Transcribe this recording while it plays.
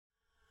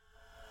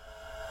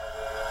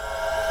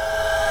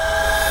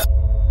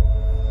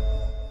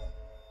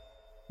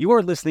You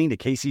are listening to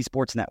KC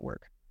Sports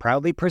Network,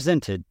 proudly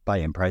presented by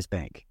Emprise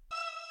Bank.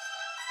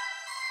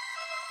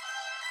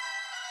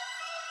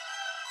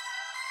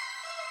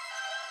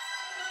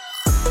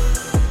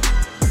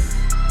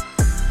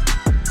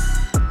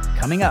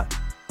 Coming up,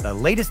 the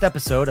latest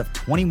episode of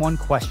 21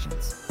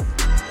 Questions.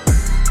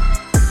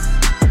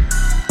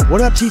 What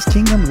up, Chiefs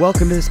Kingdom?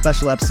 Welcome to this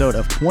special episode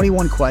of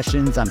 21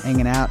 Questions. I'm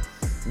hanging out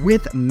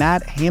with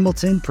Matt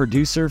Hamilton,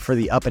 producer for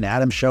the Up and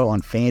Adams show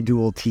on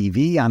FanDuel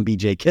TV. I'm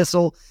BJ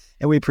Kissel,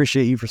 and we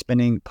appreciate you for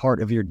spending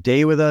part of your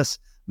day with us.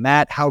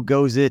 Matt, how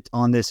goes it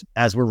on this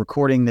as we're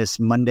recording this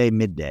Monday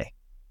midday?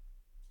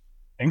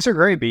 Things are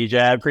great, BJ.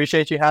 I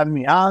appreciate you having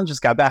me on.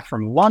 Just got back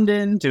from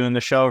London doing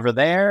the show over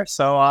there.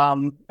 So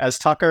as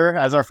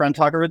our friend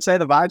Tucker would say,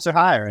 the vibes are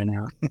high right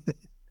now.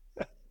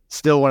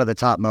 Still one of the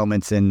top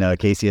moments in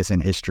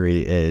KCSN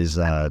history is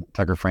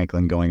Tucker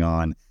Franklin going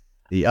on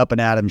the Up and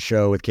Adams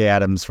show with Kay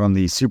Adams from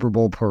the Super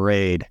Bowl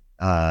parade.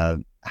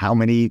 How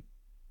many,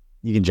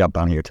 you can jump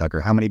on here, Tucker.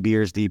 How many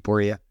beers deep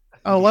were you?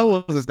 Oh,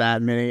 what was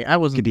that many? I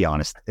wasn't. To be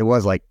honest, it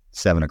was like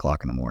 7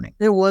 o'clock in the morning.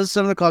 It was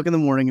 7 o'clock in the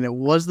morning, and it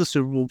was the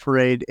Super Bowl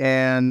parade,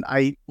 and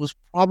I was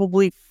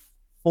probably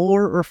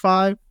 4 or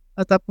 5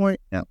 at that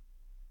point. Yeah.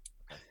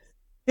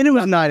 And it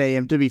was 9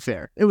 a.m., to be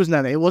fair. It was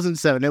 9 a.m. It wasn't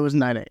 7. It was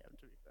 9 a.m., to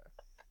be fair.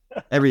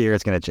 Every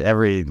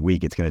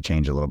week it's going to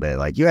change a little bit.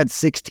 Like, you had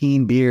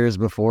 16 beers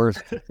before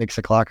 6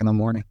 o'clock in the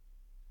morning.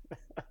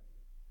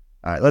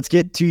 All right, let's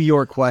get to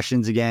your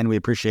questions again. We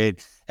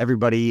appreciate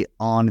everybody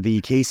on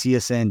the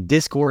KCSN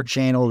Discord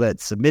channel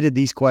that submitted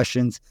these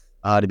questions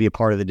to be a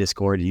part of the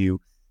Discord. You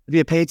to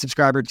be a paid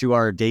subscriber to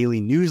our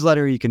daily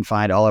newsletter. You can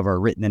find all of our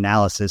written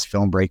analysis,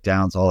 film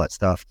breakdowns, all that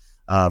stuff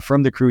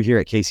from the crew here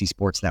at KC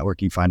Sports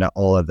Network. You can find out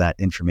all of that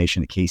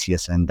information at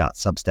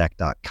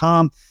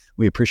kcsn.substack.com.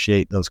 We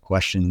appreciate those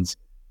questions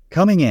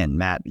coming in.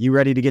 Matt, you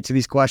ready to get to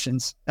these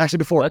questions?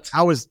 Actually,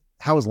 how was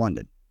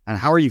London? And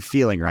how are you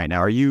feeling right now?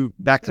 Are you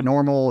back to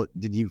normal?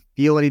 Did you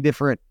feel any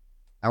different?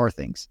 How are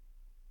things?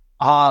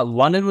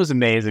 London was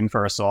amazing,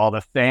 first of all. The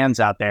fans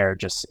out there,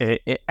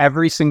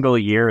 every single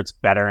year, it's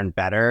better and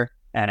better.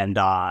 And,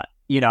 I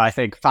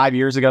think 5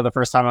 years ago, the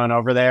first time I went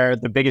over there,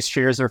 the biggest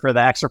cheers are for the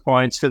extra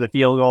points, for the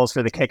field goals,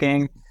 for the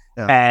kicking.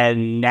 Yeah.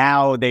 And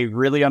now they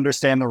really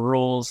understand the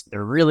rules.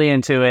 They're really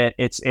into it.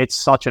 It's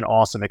such an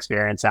awesome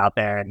experience out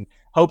there, and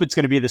hope it's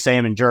going to be the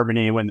same in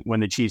Germany when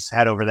the Chiefs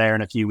head over there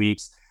in a few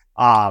weeks.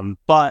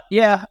 But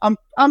yeah,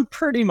 I'm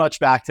pretty much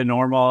back to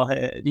normal.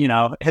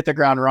 Hit the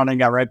ground running,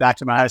 got right back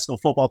to my high school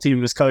football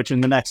team, was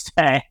coaching the next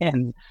day,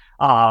 and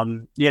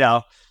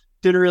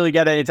didn't really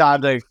get any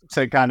time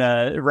to kind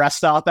of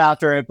rest up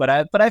after it. But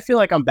I feel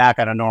like I'm back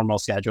on a normal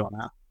schedule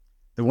now.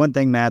 The one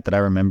thing, Matt, that I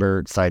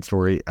remember, side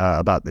story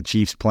about the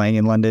Chiefs playing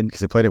in London,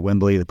 because they played at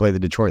Wembley, they played the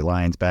Detroit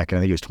Lions back in,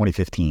 I think it was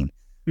 2015.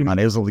 Mm-hmm.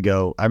 It was able to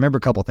go. I remember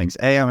a couple of things.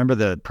 I remember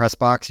the press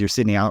box. You're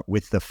sitting out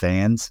with the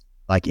fans,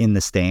 like in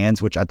the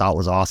stands, which I thought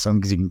was awesome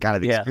because you can kind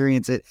of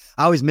experience it.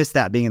 I always miss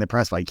that being in the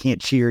press box. You can't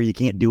cheer, you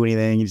can't do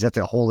anything. You just have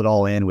to hold it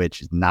all in, which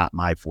is not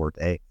my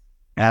forte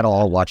at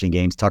all. Watching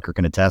games, Tucker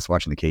can attest,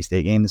 watching the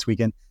K-State game this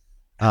weekend.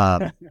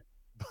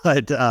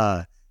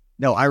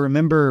 No, I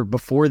remember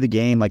before the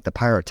game, like the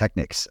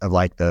pyrotechnics of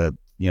like the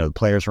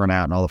players run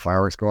out and all the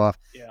fireworks go off.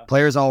 Yeah.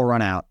 Players all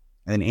run out,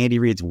 and then Andy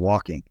Reid's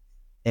walking,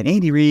 and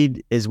Andy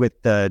Reid is with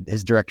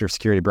his director of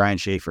security, Brian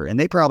Schaefer, and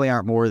they probably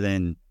aren't more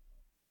than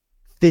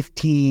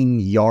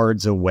 15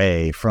 yards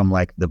away from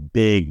like the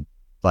big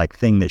like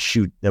thing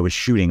that was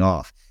shooting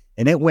off,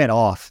 and it went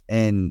off,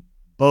 and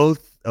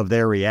both of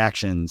their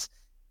reactions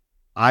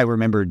I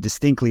remember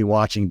distinctly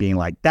watching, being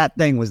like, that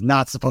thing was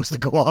not supposed to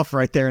go off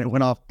right there, and it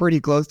went off pretty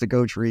close to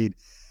Coach Reid.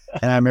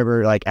 And I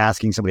remember like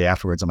asking somebody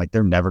afterwards, I'm like,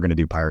 they're never going to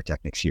do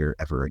pyrotechnics here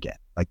ever again.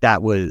 Like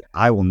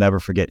I will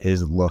never forget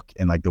his look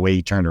and like the way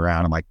he turned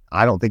around. I'm like,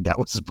 I don't think that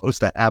was supposed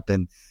to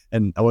happen.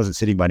 And I wasn't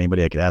sitting by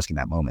anybody I could ask in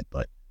that moment,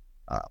 but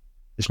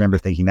just remember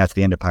thinking that's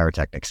the end of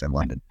pyrotechnics in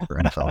London for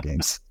NFL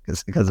games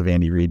because of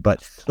Andy Reid.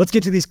 But let's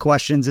get to these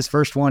questions. This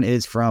first one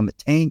is from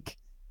Tank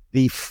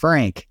the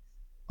Frank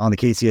on the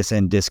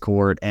KCSN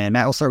Discord. And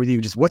Matt, we'll start with you.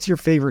 Just what's your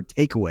favorite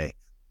takeaway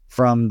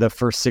from the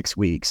first 6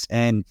 weeks?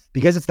 And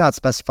because it's not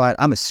specified,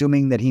 I'm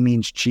assuming that he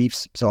means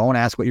Chiefs. So I want to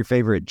ask what your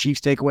favorite Chiefs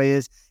takeaway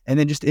is. And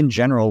then just in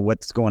general,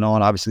 what's going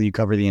on? Obviously, you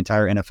cover the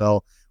entire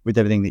NFL with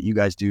everything that you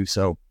guys do.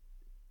 So,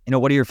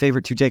 what are your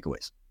favorite 2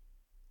 takeaways?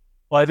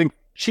 Well, I think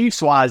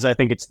Chiefs-wise, I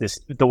think it's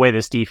the way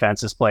this defense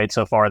has played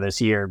so far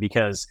this year,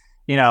 because,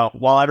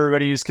 while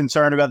everybody's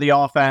concerned about the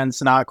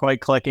offense not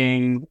quite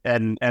clicking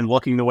and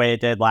looking the way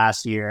it did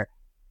last year,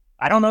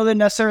 I don't know that it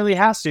necessarily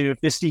has to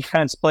if this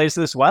defense plays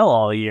this well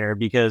all year,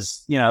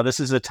 because, this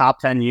is a top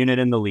 10 unit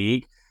in the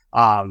league.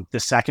 The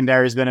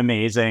secondary has been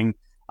amazing.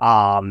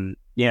 I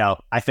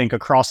think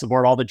across the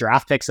board, all the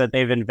draft picks that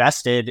they've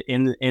invested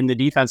in the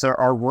defense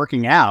are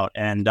working out.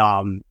 And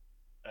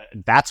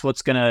that's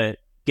what's going to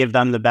give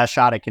them the best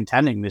shot at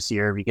contending this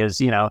year,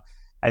 because,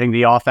 I think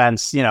the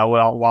offense,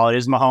 while it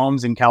is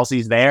Mahomes and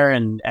Kelsey's there,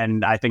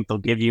 and I think they'll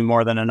give you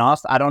more than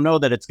enough, I don't know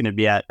that it's going to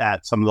be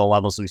at some of the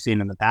levels we've seen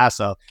in the past.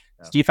 So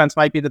this defense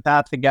might be the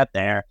path to get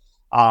there.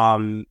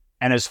 And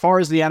And as far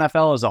as the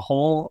NFL as a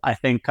whole, I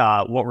think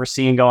what we're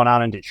seeing going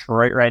on in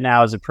Detroit right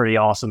now is a pretty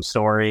awesome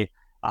story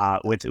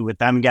with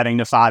them getting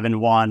to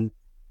 5-1.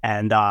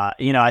 And,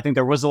 I think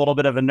there was a little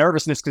bit of a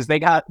nervousness because they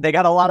got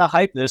a lot of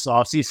hype this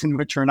offseason,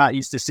 which we're not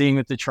used to seeing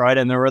with Detroit.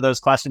 And there were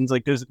those questions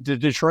like, did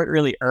Detroit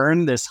really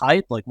earn this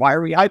hype? Like, why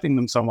are we hyping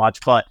them so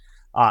much? But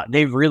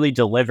they've really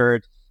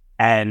delivered,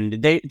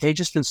 and they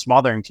just been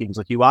smothering teams.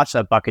 Like, you watched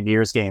that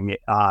Buccaneers game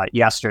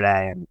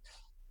yesterday, and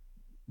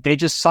they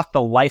just sucked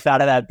the life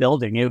out of that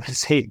building. It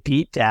was a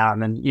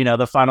beatdown, and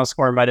the final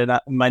score might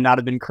not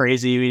have been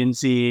crazy. We didn't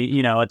see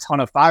a ton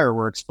of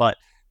fireworks, but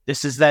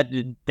this is that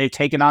they've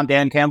taken on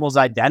Dan Campbell's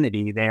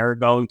identity. They are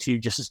going to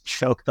just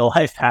choke the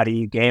life out of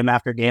you game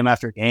after game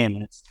after game,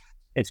 and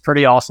it's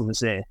pretty awesome to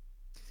see.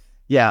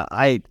 Yeah,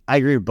 I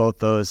agree with both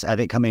those. I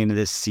think coming into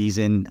this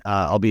season,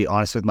 I'll be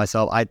honest with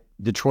myself.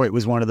 Detroit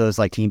was one of those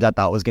like teams I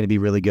thought was going to be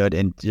really good,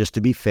 and just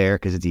to be fair,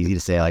 because it's easy to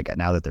say like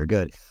now that they're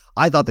good,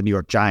 I thought the New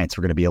York Giants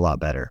were going to be a lot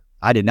better.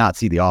 I did not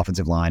see the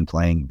offensive line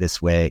playing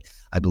this way.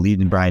 I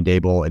believed in Brian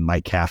Daboll and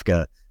Mike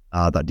Kafka.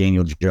 Thought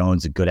Daniel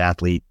Jones, a good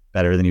athlete,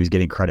 better than he was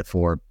getting credit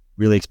for.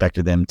 Really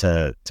expected them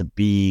to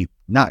be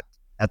not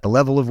at the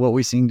level of what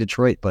we've seen in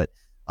Detroit, but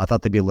I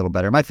thought they'd be a little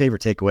better. My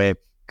favorite takeaway,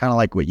 kind of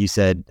like what you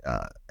said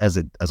as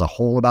a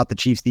whole about the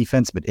Chiefs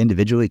defense, but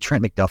individually,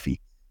 Trent McDuffie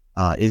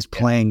is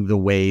playing the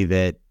way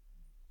that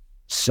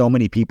so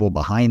many people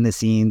behind the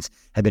scenes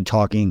have been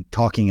talking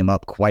him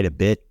up quite a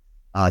bit,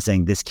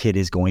 saying this kid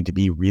is going to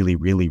be really,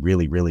 really,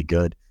 really, really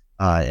good.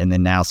 And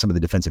then now some of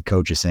the defensive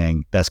coaches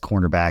saying best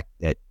cornerback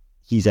that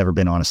he's ever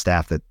been on a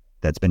staff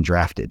that's been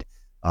drafted.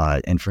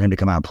 And for him to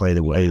come out and play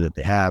the way that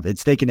they have,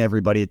 it's taken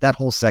everybody. That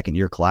whole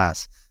second-year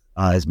class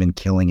has been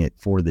killing it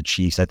for the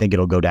Chiefs. I think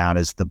it'll go down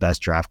as the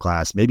best draft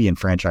class, maybe in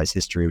franchise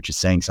history, which is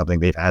saying something.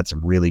 They've had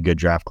some really good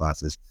draft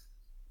classes.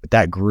 But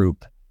that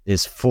group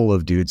is full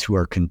of dudes who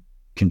are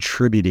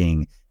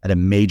contributing at a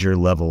major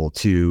level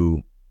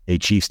to a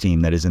Chiefs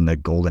team that is in the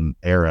golden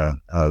era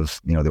of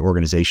the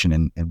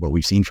organization and what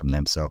we've seen from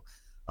them. So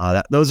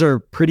those are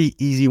pretty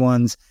easy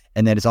ones.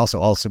 And then it's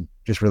also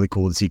just really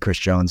cool to see Chris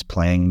Jones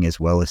playing as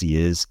well as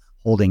he is,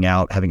 holding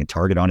out, having a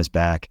target on his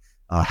back,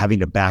 having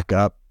to back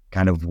up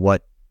kind of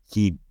what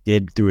he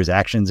did through his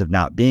actions of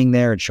not being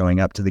there and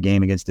showing up to the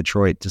game against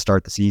Detroit to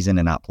start the season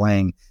and not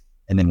playing.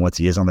 And then once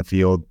he is on the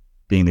field,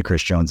 being the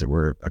Chris Jones that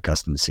we're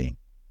accustomed to seeing.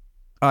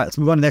 All right, let's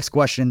move on to the next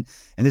question.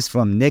 And this is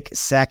from Nick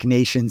Sack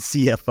Nation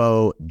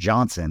CFO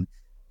Johnson.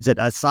 He said,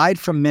 aside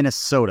from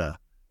Minnesota,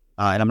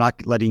 and I'm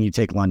not letting you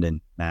take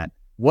London, Matt,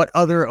 what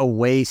other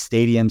away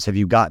stadiums have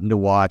you gotten to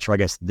watch, or I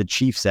guess the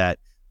Chiefs at,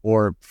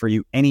 or for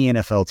you, any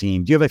NFL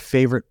team? Do you have a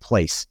favorite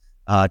place,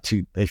 a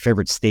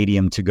favorite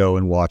stadium to go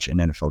and watch an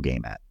NFL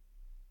game at?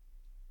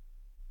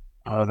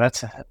 Oh,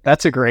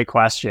 that's a great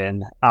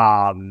question.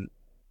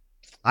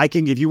 I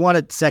can, if you want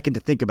a second to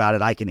think about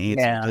it, I can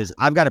answer because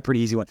I've got a pretty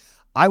easy one.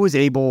 I was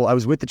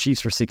with the Chiefs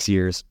for 6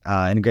 years,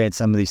 and granted,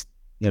 some of these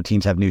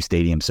teams have new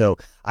stadiums. So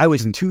I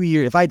was in 2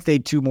 years. If I'd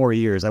stayed 2 more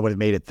years, I would have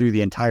made it through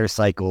the entire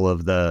cycle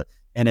of the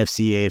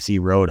NFC, AFC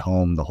road,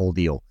 home, the whole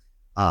deal.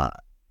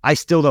 I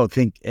still don't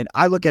think, and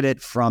I look at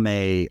it from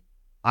I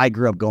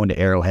grew up going to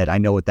Arrowhead. I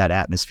know what that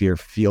atmosphere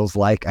feels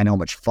like. I know how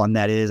much fun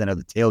that is. I know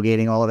the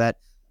tailgating, all of that.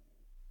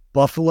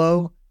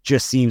 Buffalo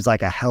just seems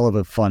like a hell of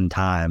a fun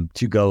time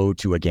to go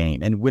to a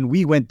game. And when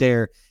we went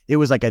there, it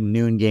was like a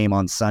noon game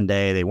on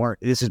Sunday.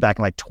 This was back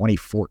in like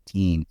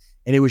 2014.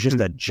 And it was just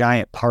a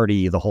giant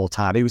party the whole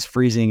time. It was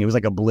freezing. It was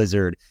like a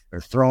blizzard.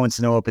 They're throwing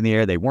snow up in the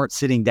air. They weren't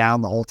sitting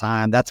down the whole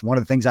time. That's one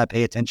of the things I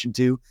pay attention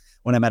to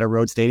when I'm at a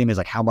road stadium is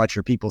like how much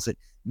are people sitting.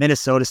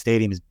 Minnesota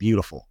Stadium is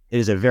beautiful. It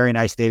is a very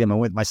nice stadium. I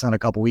went with my son a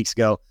couple weeks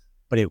ago,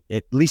 but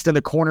at least in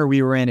the corner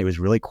we were in, it was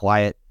really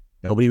quiet.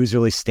 Nobody was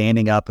really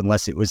standing up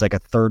unless it was like a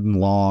 3rd and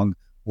long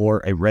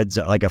or a red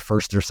zone, like a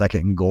 1st or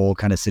 2nd and goal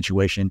kind of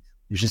situation.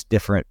 It was just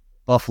different.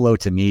 Buffalo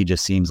to me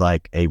just seems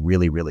like a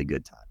really, really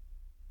good time.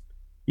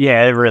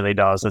 Yeah, it really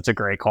does. That's a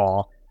great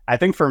call. I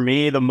think for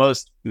me, the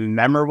most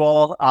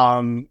memorable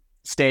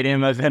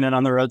stadium I've been in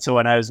on the road. So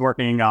when I was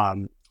working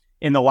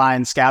in the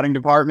Lions scouting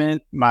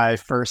department, my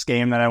first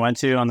game that I went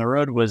to on the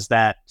road was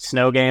that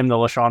snow game, the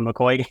LaShawn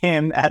McCoy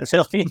game at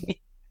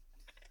Philly.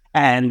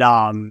 And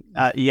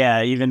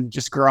even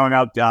just growing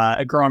up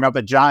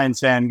a Giants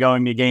fan,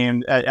 going to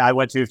games, I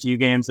went to a few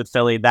games at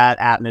Philly. That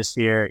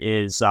atmosphere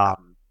is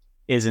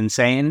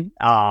insane.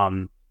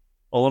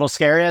 A little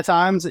scary at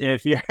times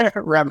if you're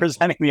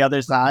representing the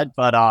other side,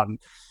 but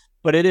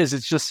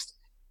it's just,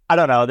 I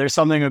don't know. There's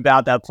something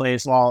about that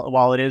place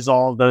while it is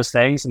all of those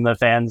things and the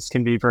fans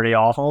can be pretty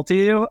awful to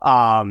you.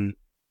 I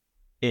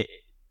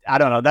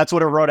don't know. That's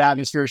what a road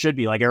atmosphere should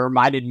be like. It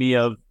reminded me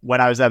of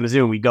when I was at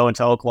Mizzou, we go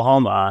into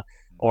Oklahoma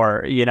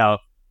or,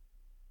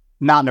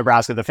 not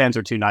Nebraska. The fans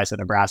are too nice at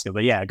Nebraska,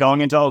 but yeah, going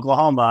into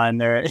Oklahoma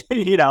and they're,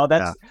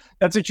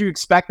 that's what you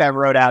expect that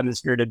road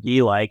atmosphere to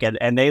be like.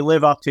 And they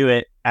live up to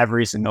it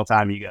every single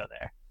time you go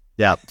there.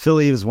 Yeah.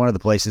 Philly was one of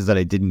the places that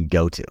I didn't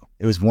go to.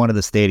 It was one of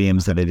the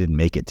stadiums that I didn't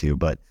make it to,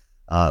 but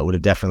would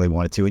have definitely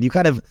wanted to. And you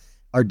kind of,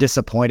 are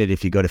disappointed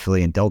if you go to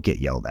Philly and don't get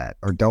yelled at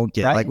or don't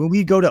get like when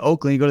we go to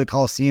Oakland, you go to the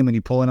Coliseum and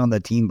you pull in on the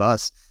team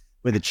bus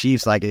with the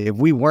Chiefs. Like if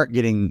we weren't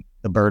getting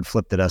the bird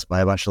flipped at us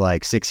by a bunch of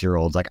like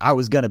 6-year-olds, like I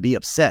was going to be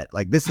upset.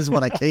 Like this is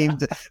what I came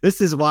to, this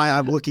is why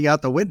I'm looking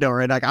out the window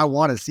and like, I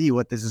want to see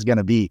what this is going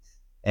to be.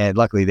 And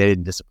luckily they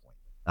didn't disappoint.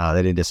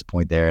 They didn't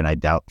disappoint there. And I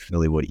doubt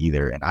Philly would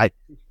either. And I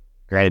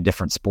granted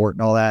different sport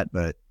and all that,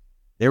 but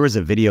there was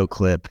a video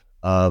clip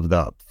of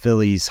the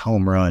Phillies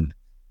home run.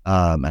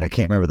 And I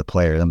can't remember the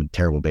player. I'm a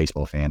terrible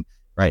baseball fan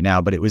right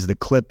now, but it was the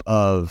clip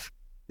of,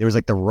 there was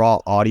like the raw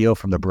audio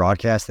from the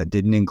broadcast that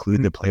didn't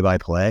include the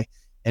play-by-play.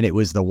 And it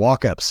was the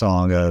walk-up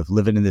song of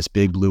Living in This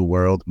Big Blue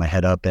World, My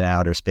Head Up in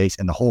Outer Space.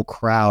 And the whole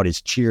crowd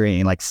is cheering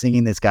and like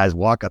singing this guy's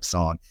walk-up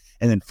song.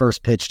 And then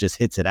first pitch just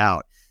hits it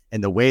out.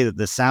 And the way that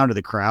the sound of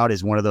the crowd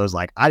is one of those,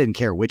 like, I didn't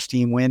care which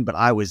team win, but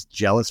I was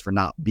jealous for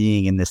not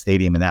being in the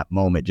stadium in that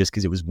moment, just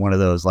because it was one of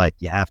those, like,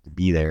 you have to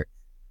be there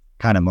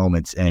kind of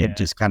moments. And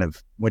just kind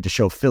of went to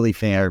show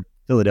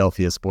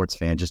Philadelphia sports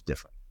fan, just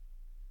different.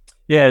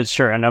 Yeah,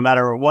 sure. And no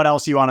matter what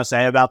else you want to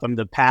say about them,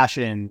 the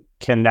passion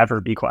can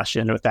never be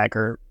questioned with that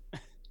group.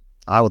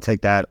 I will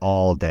take that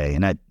all day.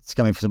 And that's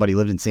coming from somebody who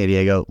lived in San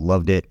Diego,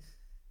 loved it.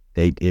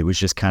 It was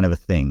just kind of a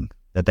thing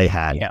that they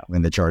had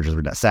when the Chargers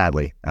were down.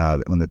 Sadly,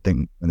 when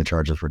the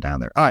Chargers were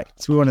down there. All right,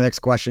 let's move on to the next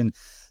question.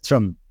 It's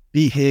from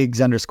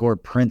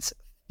 _Prince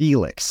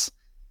Felix.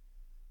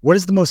 What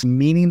is the most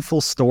meaningful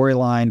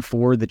storyline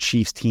for the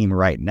Chiefs team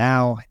right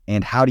now,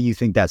 and how do you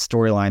think that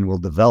storyline will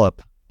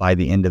develop by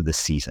the end of the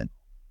season?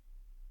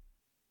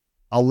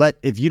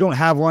 If you don't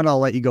have one, I'll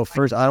let you go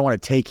first. I don't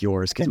want to take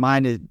yours because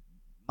mine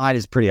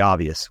is pretty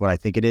obvious what I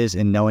think it is.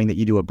 And knowing that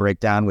you do a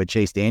breakdown with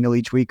Chase Daniel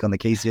each week on the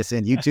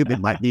KCSN YouTube, it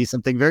might be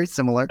something very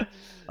similar.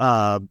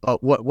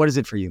 But what is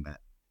it for you, Matt?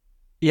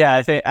 Yeah,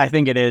 I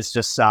think it is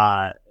just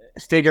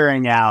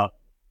figuring out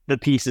the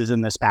pieces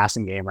in this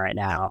passing game right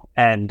now,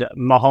 and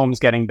Mahomes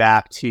getting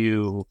back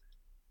to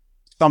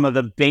some of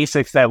the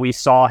basics that we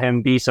saw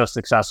him be so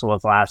successful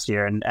with last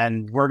year.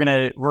 And we're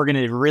gonna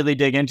really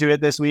dig into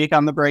it this week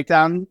on the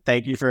breakdown.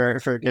 Thank you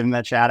for giving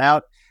that shout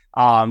out.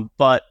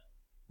 But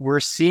we're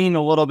seeing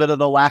a little bit of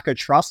the lack of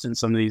trust in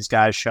some of these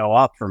guys show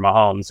up for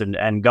Mahomes,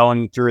 and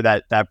going through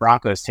that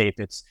Broncos tape,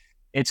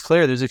 it's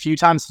clear there's a few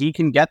times he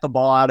can get the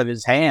ball out of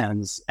his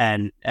hands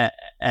and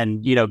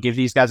give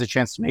these guys a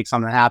chance to make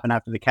something happen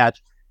after the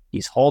catch.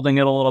 He's holding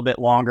it a little bit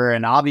longer,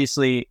 and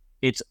obviously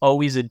it's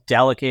always a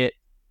delicate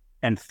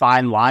and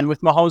fine line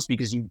with Mahomes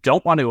because you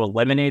don't want to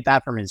eliminate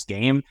that from his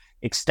game.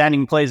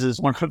 Extending plays is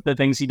one of the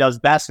things he does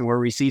best and where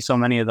we see so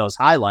many of those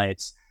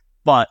highlights,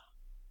 but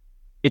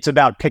it's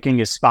about picking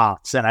his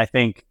spots. And I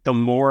think the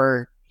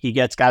more he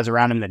gets guys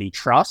around him that he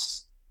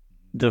trusts,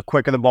 the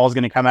quicker the ball is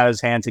going to come out of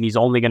his hands, and he's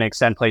only going to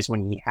extend plays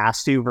when he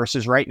has to,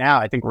 versus right now,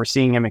 I think we're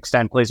seeing him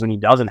extend plays when he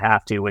doesn't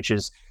have to, which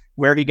is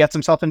where he gets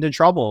himself into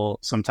trouble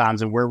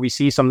sometimes and where we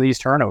see some of these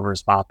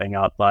turnovers popping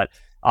up. But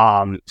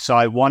so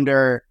I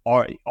wonder,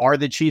 are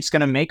the Chiefs going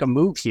to make a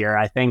move here?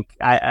 I think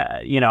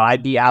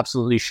I'd be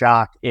absolutely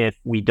shocked if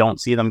we don't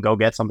see them go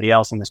get somebody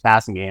else in this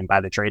passing game by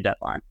the trade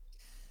deadline.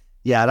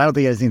 Yeah, and I don't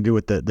think it has anything to do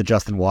with the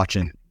Justin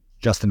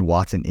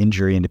Watson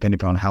injury, and depending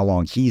upon how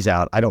long he's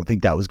out, I don't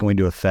think that was going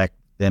to affect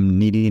them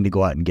needing to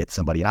go out and get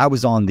somebody. And I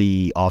was on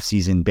the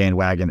offseason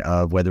bandwagon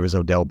of whether it was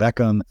Odell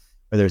Beckham,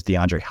 whether it's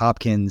DeAndre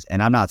Hopkins,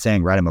 and I'm not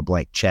saying write him a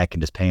blank check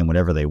and just pay him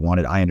whatever they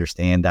wanted. I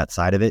understand that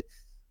side of it,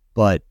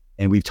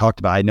 and we've talked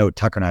about, I know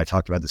Tucker and I have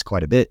talked about this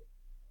quite a bit,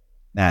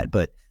 Matt,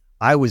 but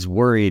I was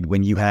worried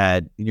when you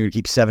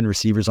keep 7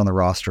 receivers on the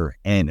roster,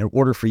 and in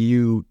order for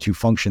you to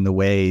function the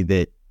way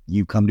that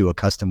you come to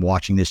accustom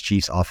watching this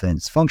Chiefs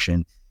offense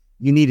function,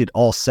 you needed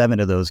all 7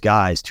 of those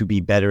guys to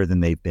be better than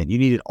they've been. You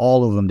needed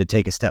all of them to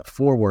take a step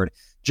forward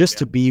just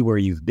to be where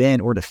you've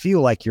been or to feel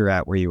like you're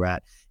at where you're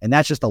at. And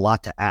that's just a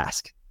lot to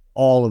ask.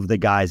 All of the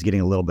guys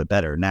getting a little bit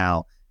better.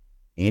 Now,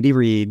 Andy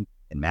Reid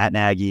and Matt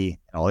Nagy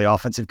and all the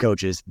offensive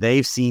coaches,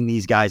 they've seen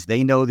these guys.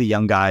 They know the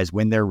young guys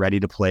when they're ready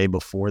to play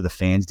before the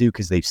fans do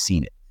because they've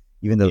seen it.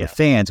 Even though the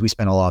fans, we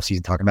spent all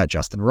offseason talking about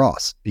Justin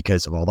Ross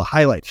because of all the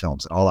highlight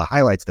films and all the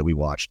highlights that we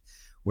watched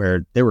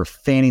where they were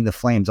fanning the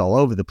flames all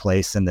over the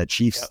place, and the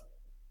Chiefs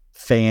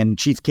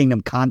Chiefs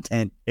Kingdom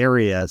content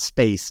area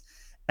space,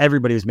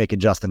 everybody was making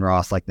Justin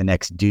Ross like the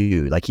next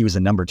dude, like he was a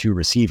number 2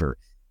 receiver.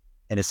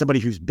 And as somebody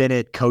who's been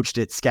it, coached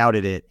it,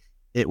 scouted it,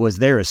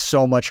 there is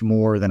so much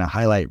more than a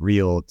highlight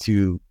reel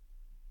to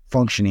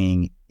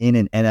functioning in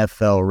an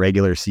NFL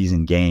regular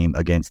season game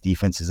against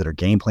defenses that are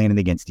game planning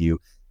against you.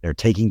 They're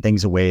taking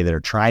things away.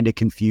 They're trying to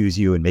confuse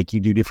you and make you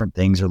do different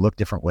things or look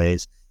different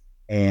ways.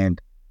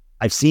 And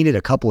I've seen it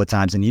a couple of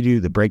times, and you do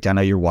the breakdown.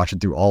 Now you're watching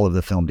through all of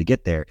the film to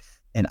get there.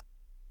 And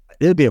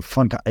it'll be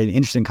an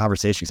interesting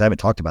conversation because I haven't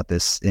talked about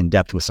this in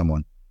depth with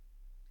someone.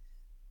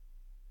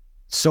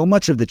 So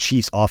much of the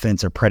Chiefs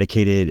offense are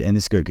predicated, and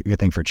this is a good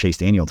thing for Chase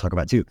Daniel to talk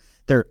about too,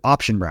 they're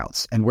option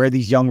routes and where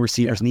these young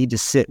receivers need to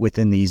sit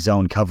within these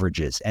zone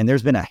coverages. And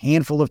there's been a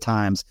handful of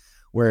times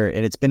where,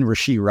 and it's been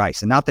Rashee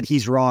Rice, and not that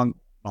he's wrong,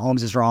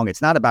 Mahomes is wrong.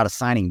 It's not about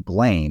assigning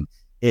blame.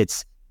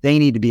 It's they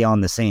need to be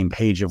on the same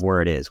page of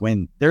where it is.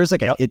 When there's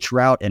like a hitch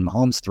route and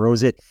Mahomes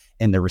throws it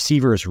and the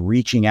receiver is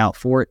reaching out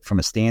for it from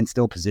a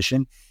standstill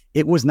position,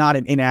 it was not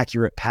an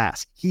inaccurate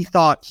pass. He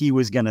thought he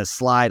was going to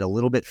slide a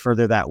little bit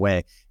further that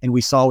way. And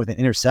we saw with an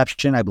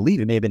interception, I believe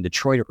it may have been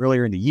Detroit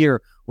earlier in the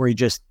year, where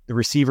the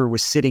receiver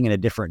was sitting in a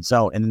different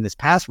zone. And then this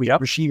past week,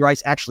 Rashee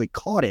Rice actually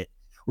caught it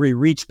where he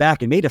reached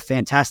back and made a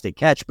fantastic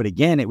catch. But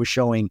again, it was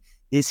showing,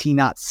 is he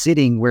not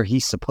sitting where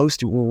he's supposed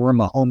to or where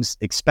Mahomes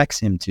expects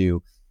him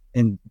to?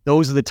 And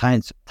those are the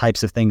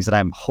types of things that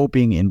I'm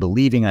hoping and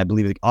believing. I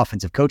believe the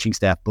offensive coaching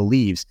staff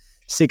believes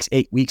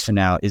 6-8 weeks from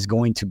now is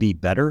going to be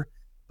better.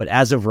 But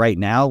as of right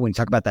now, when you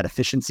talk about that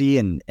efficiency,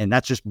 and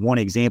that's just one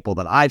example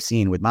that I've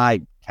seen with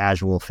my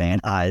casual fan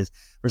eyes,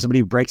 for somebody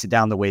who breaks it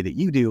down the way that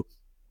you do,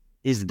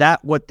 is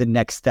that what the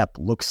next step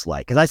looks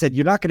like? Because I said,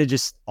 you're not going to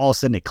just all of a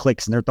sudden it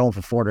clicks and they're throwing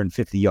for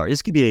 450 yards.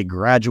 This could be a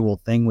gradual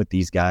thing with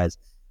these guys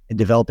and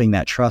developing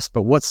that trust.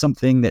 But what's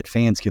something that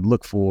fans could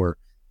look for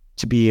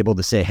to be able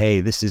to say,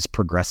 hey, this is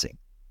progressing?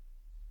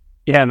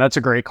 Yeah, and that's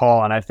a great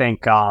call. And I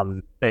think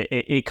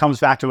it comes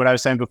back to what I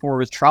was saying before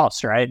with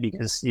trust, right?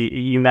 Because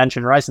you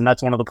mentioned Rice, and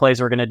that's one of the plays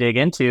we're going to dig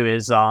into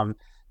is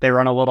they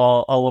run a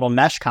little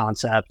mesh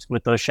concept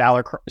with those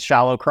shallow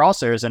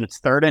crossers, and it's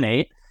 3rd and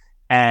 8.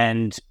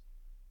 And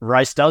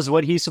Rice does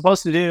what he's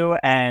supposed to do,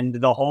 and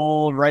the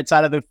whole right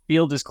side of the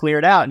field is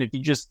cleared out. And if he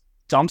just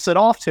dumps it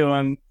off to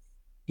him,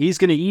 he's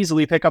going to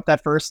easily pick up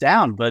that first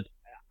down. But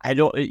I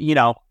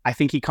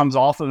think he comes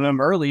off of him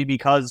early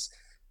because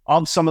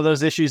of some of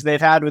those issues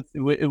they've had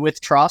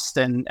with trust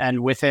and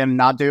with him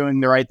not doing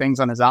the right things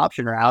on his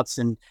option routes.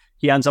 And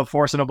he ends up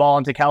forcing a ball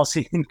into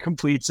Kelce and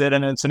completes it.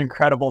 And it's an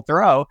incredible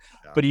throw,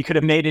 but he could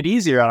have made it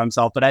easier on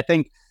himself. But I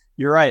think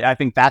you're right. I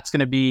think that's going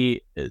to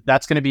be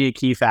a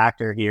key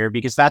factor here,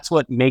 because that's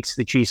what makes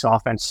the Chiefs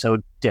offense so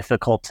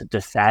difficult to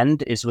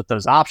defend, is with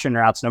those option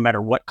routes. No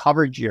matter what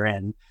coverage you're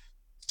in,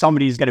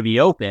 somebody's going to be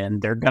open.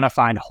 They're going to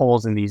find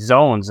holes in these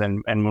zones.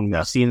 And when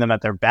we've seen them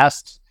at their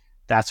best,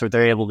 that's what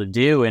they're able to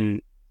do.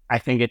 And I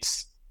think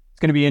it's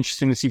going to be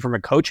interesting to see from a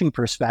coaching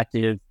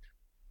perspective,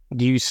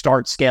 do you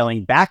start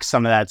scaling back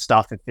some of that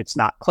stuff if it's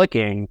not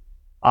clicking?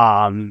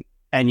 And,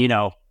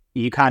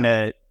 you kind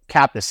of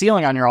cap the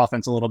ceiling on your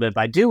offense a little bit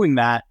by doing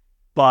that,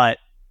 but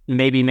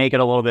maybe make it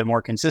a little bit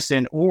more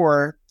consistent.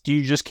 Or do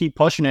you just keep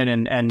pushing it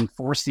and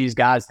force these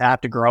guys to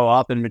have to grow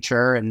up and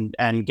mature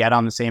and get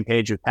on the same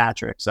page with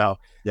Patrick? So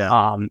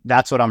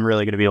that's what I'm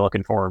really going to be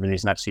looking forward to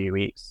these next few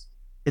weeks.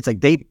 It's like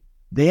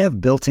they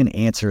have built-in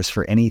answers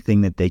for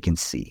anything that they can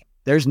see.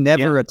 There's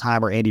never a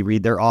time where Andy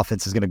Reid, their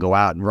offense is going to go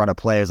out and run a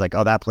play. It's like,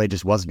 oh, that play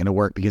just wasn't going to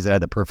work because it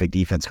had the perfect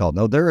defense called.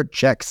 No, there are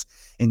checks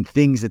and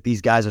things that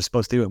these guys are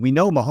supposed to do. And we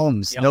know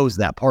Mahomes knows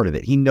that part of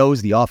it. He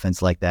knows the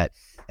offense like that.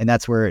 And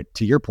that's where,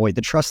 to your point,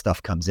 the trust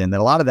stuff comes in. That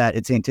a lot of that,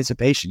 it's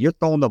anticipation. You're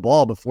throwing the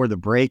ball before the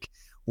break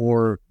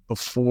or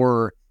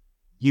before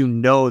you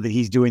know that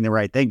he's doing the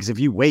right thing. Because if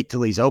you wait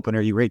till he's open or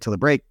you wait till the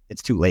break,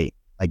 it's too late.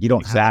 Like, you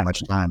don't have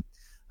much time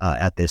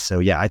at this. So,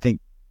 yeah, I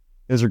think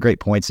those are great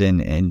points.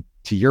 And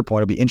to your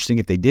point, it'll be interesting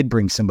if they did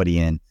bring somebody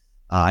in.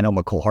 I know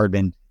Mecole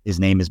Hardman, his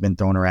name has been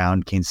thrown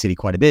around Kansas City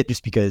quite a bit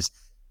just because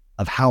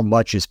of how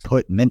much is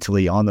put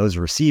mentally on those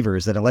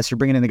receivers, that unless you're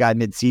bringing in a guy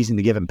mid-season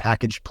to give him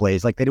package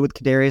plays like they did with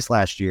Kadarius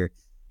last year,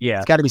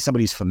 it's got to be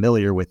somebody who's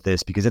familiar with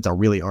this, because it's a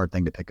really hard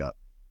thing to pick up.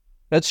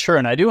 That's true.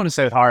 And I do want to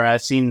say with Hardman,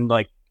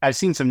 I've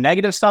seen some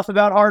negative stuff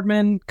about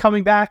Hardman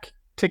coming back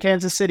to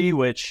Kansas City,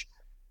 which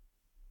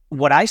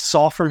what I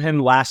saw from him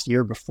last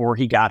year before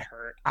he got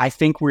hurt, I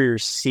think we're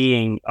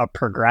seeing a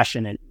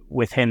progression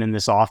with him in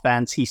this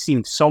offense. He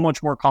seemed so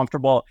much more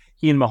comfortable.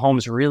 He and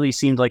Mahomes really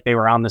seemed like they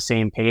were on the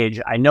same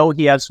page. I know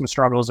he had some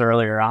struggles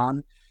earlier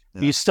on.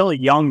 But he's still a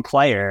young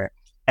player,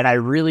 and I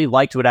really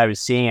liked what I was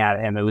seeing out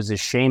of him. It was a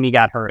shame he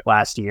got hurt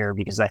last year,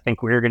 because I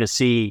think we were going to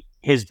see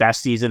his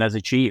best season as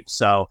a Chief.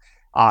 So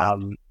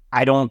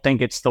I don't think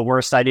it's the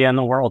worst idea in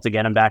the world to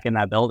get him back in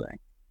that building.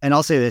 And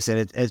I'll say this,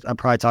 and I'm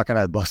probably talking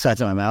out of both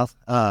sides of my mouth,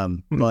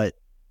 but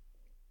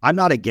I'm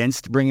not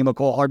against bringing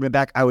Mecole Hardman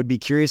back. I would be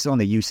curious on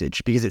the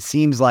usage, because it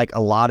seems like a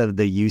lot of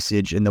the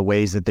usage in the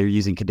ways that they're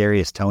using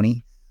Kadarius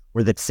Toney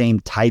were the same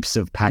types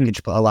of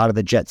package. A lot of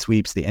the jet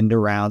sweeps, the end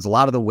arounds, a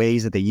lot of the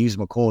ways that they use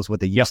Mecole is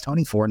what they use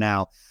Toney for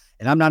now.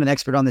 And I'm not an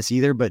expert on this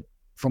either, but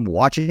from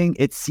watching,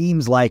 it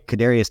seems like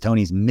Kadarius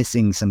Toney's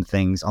missing some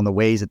things on the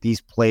ways that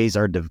these plays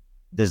are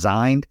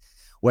designed,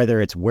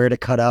 whether it's where to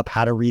cut up,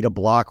 how to read a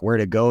block, where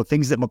to go,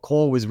 things that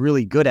Mecole was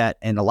really good at.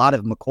 And a lot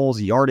of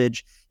Mecole's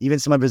yardage, even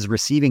some of his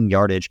receiving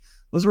yardage,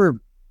 those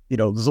were,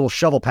 those little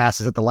shovel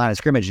passes at the line of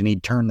scrimmage, and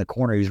he'd turn the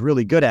corner. He was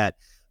really good at,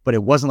 but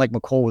it wasn't like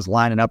Mecole was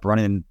lining up,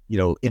 running,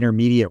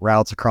 intermediate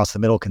routes across the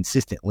middle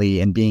consistently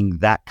and being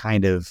that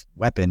kind of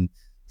weapon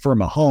for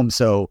Mahomes.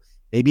 So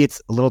maybe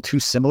it's a little too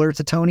similar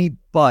to Toney,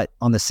 but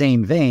on the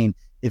same vein,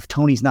 if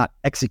Toney's not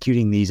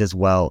executing these as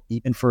well,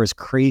 even for as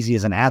crazy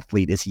as an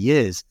athlete as he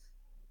is,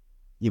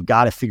 you've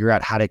got to figure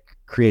out how to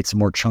create some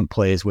more chunk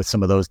plays with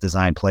some of those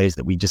design plays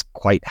that we just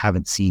quite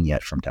haven't seen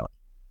yet from Toney.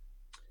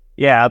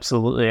 Yeah,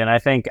 absolutely. And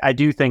I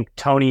do think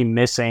Toney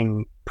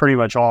missing pretty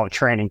much all of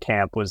training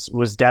camp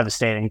was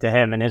devastating to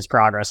him and his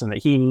progress, and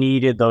that he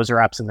needed those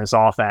reps in this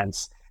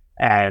offense,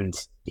 and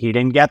he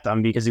didn't get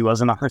them because he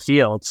wasn't on the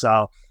field.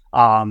 So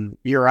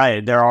you're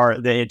right.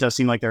 It does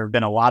seem like there have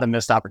been a lot of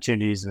missed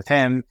opportunities with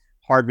him.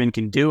 Hardman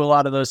can do a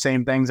lot of those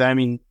same things. I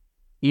mean,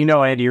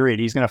 Andy Reid,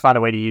 he's going to find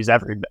a way to use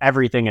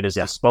everything at his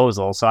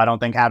disposal. So I don't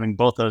think having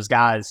both those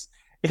guys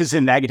is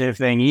a negative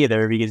thing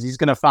either, because he's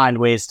going to find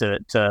ways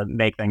to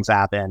make things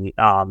happen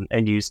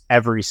and use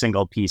every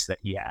single piece that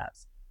he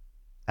has.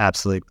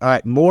 Absolutely. All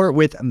right, more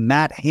with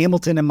Matt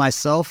Hamilton and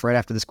myself right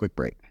after this quick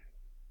break.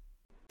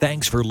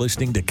 Thanks for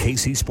listening to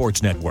KC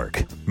Sports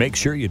Network. Make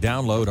sure you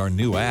download our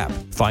new app.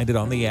 Find it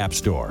on the App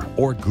Store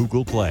or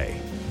Google Play.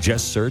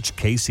 Just search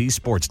KC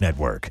Sports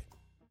Network.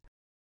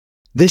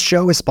 This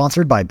show is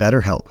sponsored by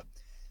BetterHelp.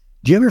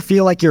 Do you ever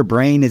feel like your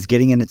brain is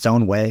getting in its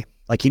own way?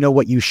 Like you know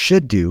what you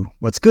should do,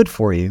 what's good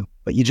for you,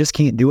 but you just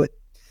can't do it?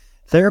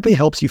 Therapy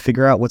helps you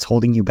figure out what's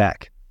holding you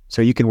back,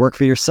 so you can work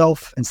for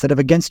yourself instead of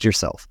against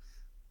yourself.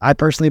 I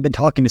personally have been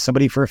talking to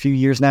somebody for a few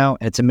years now,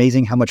 and it's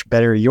amazing how much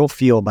better you'll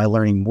feel by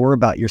learning more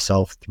about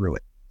yourself through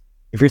it.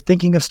 If you're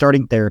thinking of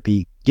starting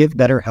therapy, give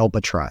BetterHelp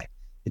a try.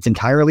 It's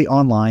entirely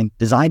online,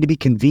 designed to be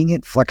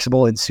convenient,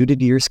 flexible, and suited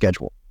to your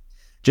schedule.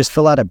 Just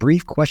fill out a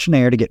brief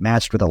questionnaire to get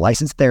matched with a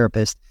licensed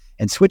therapist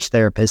and switch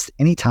therapists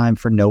anytime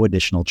for no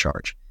additional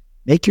charge.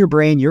 Make your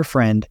brain your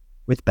friend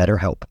with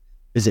BetterHelp.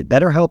 Visit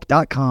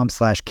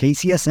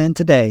BetterHelp.com/KCSN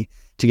today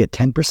to get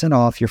 10%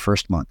 off your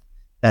first month.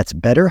 That's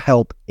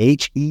BetterHelp,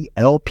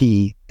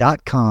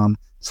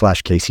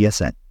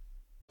 HELP.com/KCSN.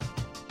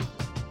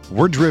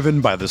 We're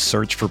driven by the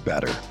search for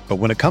better. But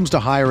when it comes to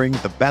hiring,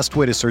 the best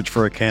way to search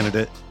for a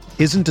candidate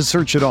isn't to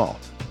search at all.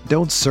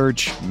 Don't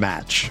search,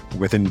 match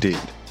with Indeed.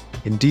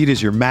 Indeed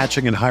is your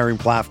matching and hiring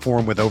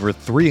platform with over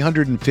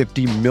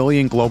 350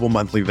 million global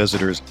monthly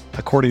visitors,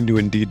 according to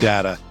Indeed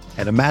data,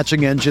 and a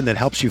matching engine that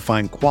helps you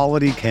find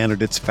quality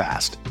candidates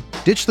fast.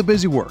 Ditch the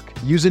busy work.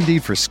 Use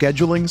Indeed for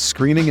scheduling,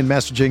 screening, and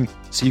messaging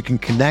so you can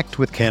connect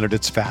with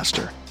candidates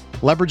faster.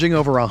 Leveraging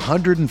over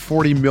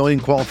 140 million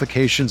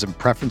qualifications and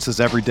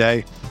preferences every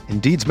day,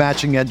 Indeed's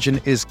matching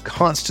engine is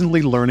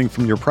constantly learning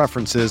from your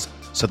preferences,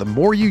 so the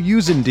more you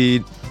use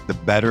Indeed, the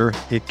better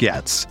it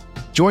gets.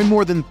 Join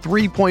more than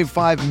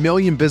 3.5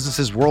 million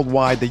businesses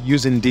worldwide that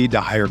use Indeed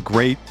to hire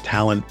great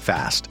talent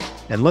fast.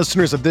 And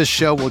listeners of this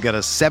show will get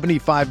a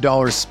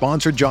 $75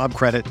 sponsored job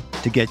credit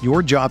to get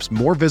your jobs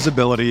more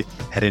visibility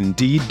at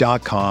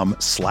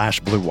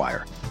Indeed.com/Blue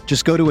Wire.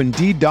 Just go to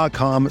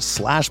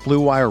Indeed.com/Blue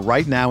Wire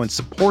right now and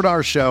support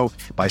our show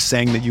by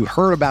saying that you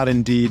heard about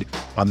Indeed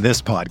on this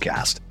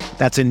podcast.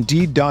 That's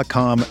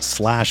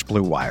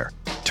Indeed.com/Blue Wire.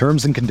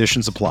 Terms and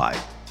conditions apply.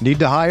 Need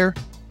to hire?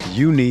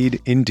 You need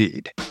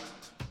Indeed.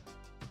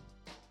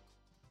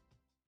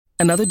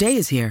 Another day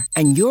is here,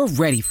 and you're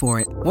ready for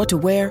it. What to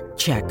wear?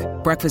 Check.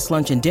 Breakfast,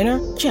 lunch, and dinner?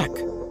 Check.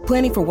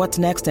 Planning for what's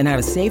next and how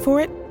to save for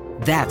it?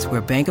 That's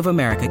where Bank of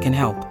America can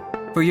help.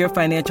 For your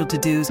financial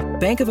to-dos,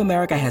 Bank of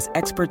America has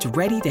experts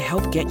ready to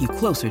help get you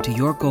closer to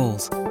your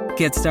goals.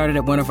 Get started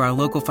at one of our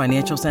local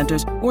financial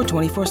centers or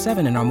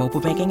 24/7 in our mobile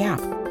banking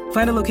app.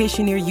 Find a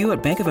location near you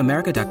at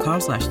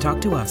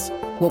bankofamerica.com/talktous.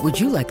 What would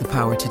you like the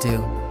power to do?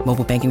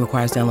 Mobile banking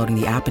requires downloading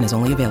the app and is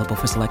only available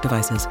for select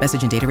devices.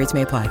 Message and data rates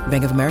may apply.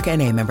 Bank of America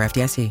NA, member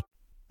FDIC.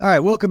 All right,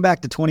 welcome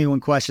back to 21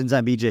 Questions.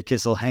 I'm BJ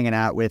Kissel, hanging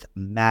out with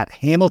Matt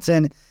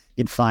Hamilton.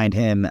 You can find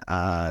him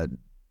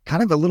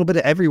kind of a little bit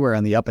of everywhere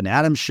on the Up and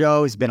Adams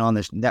show. He's been on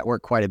this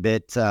network quite a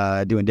bit,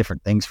 doing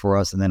different things for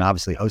us, and then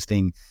obviously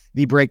hosting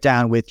the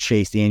Breakdown with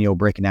Chase Daniel,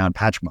 breaking down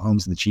Patrick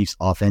Mahomes and the Chiefs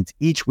offense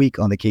each week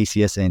on the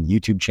KCSN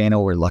YouTube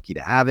channel. We're lucky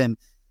to have him.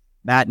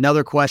 Matt,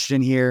 another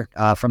question here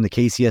from the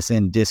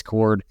KCSN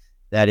Discord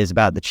that is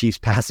about the Chiefs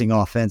passing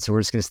offense, so we're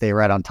just going to stay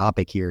right on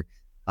topic here.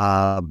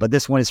 But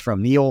this one is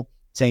from Neil,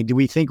 saying, do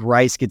we think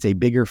Rice gets a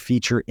bigger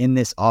feature in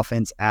this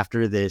offense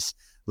after this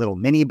little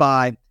mini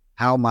bye?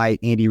 How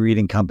might Andy Reid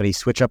and company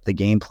switch up the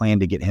game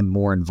plan to get him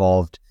more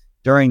involved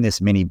during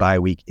this mini bye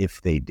week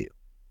if they do?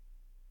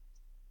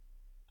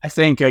 I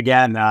think,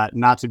 again,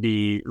 not to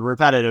be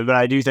repetitive, but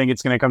I do think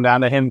it's going to come down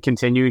to him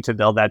continuing to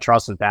build that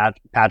trust with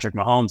Patrick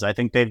Mahomes. I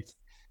think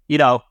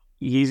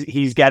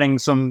he's getting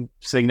some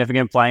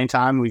significant playing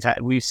time.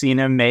 We've seen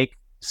him make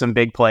some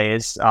big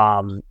plays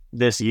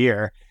this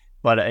year,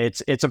 but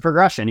it's a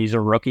progression. He's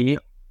a rookie.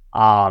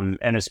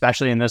 And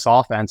especially in this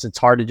offense, it's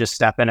hard to just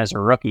step in as a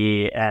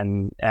rookie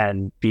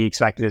and be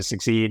expected to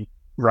succeed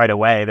right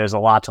away. There's a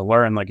lot to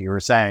learn, like you were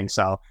saying.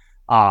 So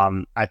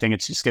I think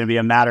it's just going to be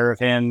a matter of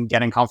him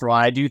getting comfortable.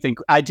 And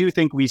I do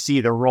think we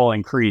see the role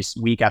increase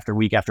week after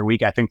week after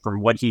week. I think from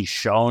what he's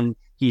shown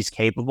he's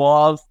capable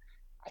of,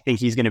 I think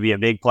he's going to be a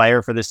big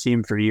player for this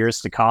team for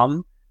years to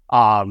come.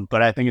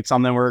 But I think it's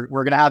something we're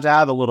going to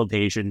have a little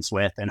patience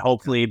with. And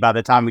hopefully by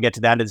the time we get to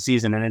the end of the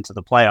season and into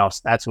the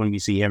playoffs, that's when we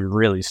see him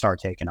really start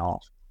taking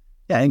off.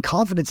 Yeah, and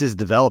confidence is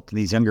developed in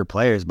these younger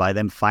players by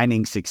them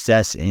finding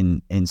success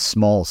in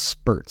small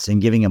spurts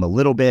and giving them a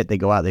little bit. They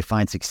go out, they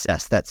find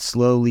success. That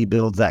slowly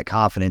builds that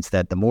confidence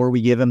that the more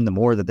we give them, the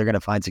more that they're going to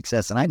find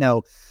success. And I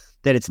know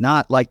that it's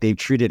not like they've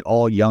treated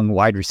all young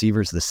wide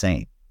receivers the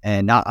same.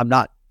 And I'm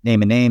not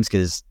naming names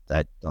because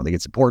I don't think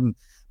it's important,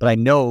 but I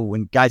know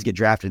when guys get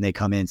drafted and they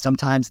come in,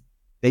 sometimes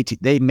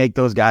they make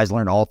those guys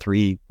learn all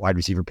 3 wide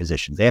receiver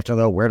positions. They have to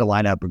know where to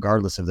line up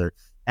regardless of their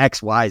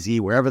X, Y, Z,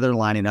 wherever they're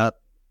lining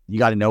up. You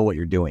got to know what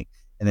you're doing.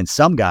 And then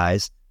some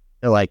guys,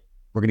 they're like,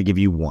 we're going to give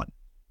you one.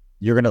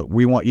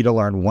 We want you to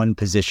learn one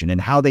position. And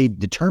how they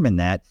determine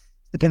that,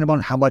 depending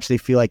on how much they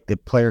feel like the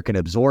player can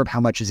absorb, how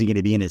much is he going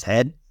to be in his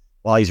head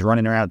while he's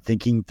running around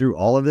thinking through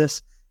all of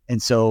this.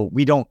 And so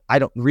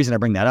the reason I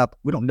bring that up,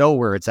 we don't know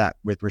where it's at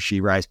with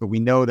Rashee Rice, but we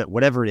know that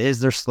whatever it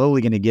is, they're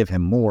slowly going to give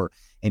him more.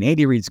 And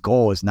Andy Reid's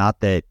goal is not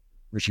that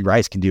Rashee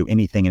Rice can do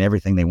anything and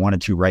everything they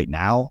wanted to right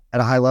now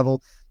at a high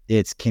level.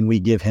 It's, can we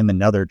give him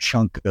another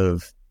chunk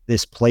of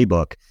this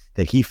playbook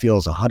that he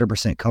feels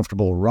 100%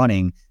 comfortable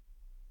running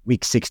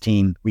week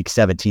 16, week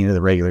 17 of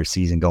the regular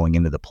season going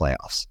into the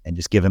playoffs, and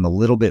just give him a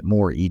little bit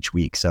more each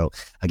week. So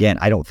again,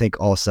 I don't think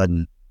all of a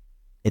sudden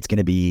it's going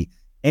to be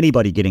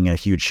anybody getting a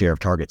huge share of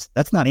targets.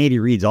 That's not Andy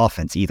Reid's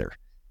offense either.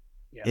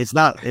 Yeah. It's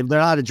not, they're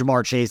not a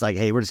Jamar Chase like,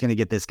 hey, we're just going to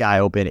get this guy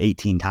open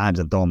 18 times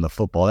and throw him the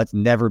football. That's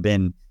never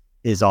been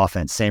his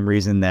offense. Same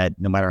reason that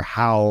no matter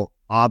how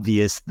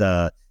obvious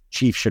the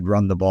Chiefs should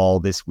run the ball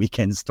this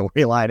weekend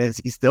storyline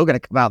is, he's still going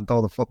to come out and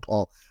throw the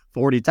football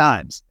 40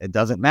 times. It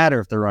doesn't matter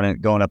if they're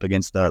going up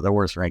against the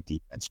worst ranked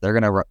defense. They're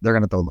going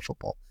to throw the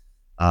football.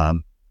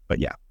 But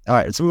yeah. All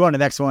right. Let's move on to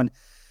the next one.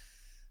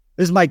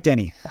 This is Mike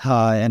Denny,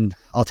 and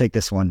I'll take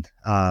this one.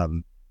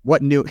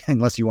 What new,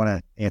 unless you want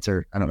to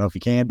answer, I don't know if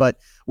you can, but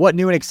what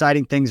new and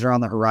exciting things are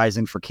on the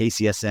horizon for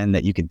KCSN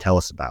that you can tell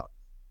us about?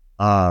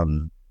 How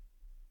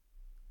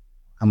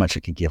much I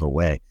can give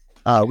away.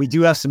 We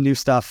do have some new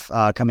stuff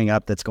coming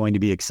up that's going to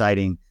be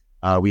exciting.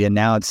 We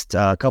announced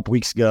a couple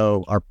weeks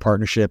ago our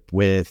partnership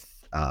with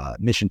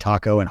Mission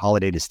Taco and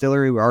Holiday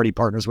Distillery. We're already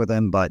partners with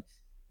them, but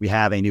we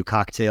have a new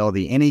cocktail,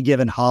 the Any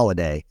Given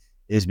Holiday,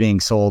 is being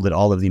sold at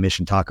all of the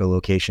Mission Taco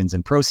locations,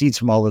 and proceeds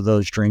from all of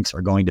those drinks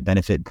are going to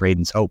benefit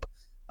Braden's Hope.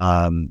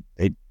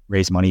 They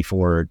raise money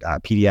for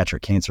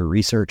pediatric cancer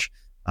research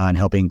and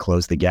helping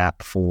close the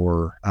gap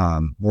for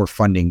more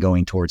funding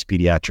going towards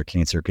pediatric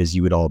cancer, because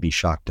you would all be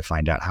shocked to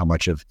find out how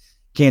much of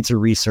cancer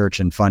research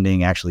and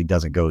funding actually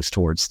doesn't go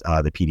towards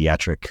the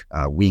pediatric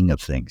wing of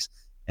things.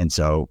 And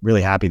so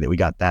really happy that we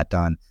got that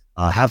done.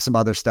 Have some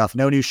other stuff,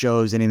 no new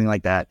shows, anything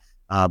like that.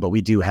 But we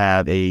do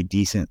have a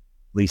decently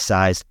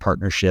sized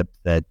partnership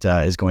that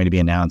is going to be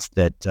announced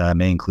that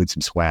may include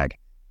some swag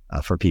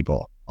for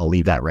people. I'll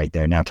leave that right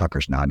there. Now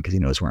Tucker's nodding because he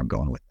knows where I'm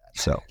going with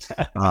that. So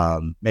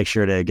make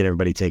sure to get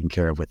everybody taken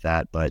care of with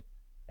that. But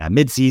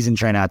mid-season,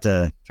 try not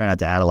to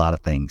add a lot of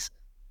things.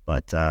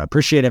 But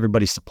appreciate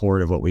everybody's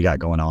support of what we got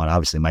going on.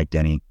 Obviously, Mike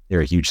Denny,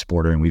 they're a huge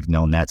supporter, and we've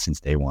known that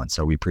since day one.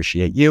 So we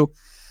appreciate you.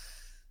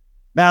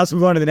 Now let's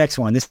move on to the next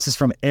one. This is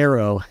from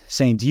Arrow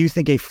saying, do you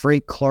think a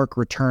Frank Clark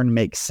return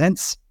makes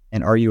sense?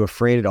 And are you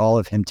afraid at all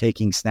of him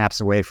taking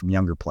snaps away from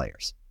younger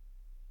players?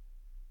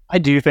 I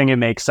do think it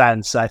makes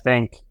sense. I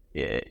think,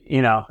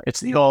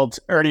 it's the old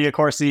Ernie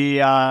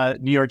Accorsi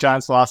New York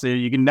Giants lawsuit.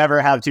 You can never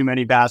have too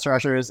many pass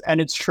rushers. And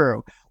it's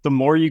true. The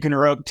more you can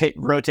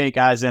rotate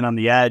guys in on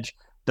the edge,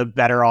 the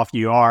better off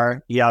you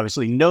are. He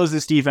obviously knows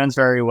this defense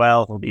very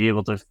well. He'll be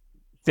able to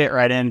fit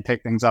right in,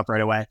 pick things up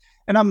right away.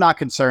 And I'm not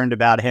concerned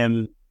about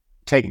him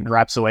taking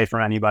reps away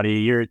from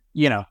anybody.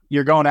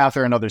 You're going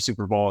after another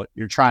Super Bowl.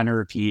 You're trying to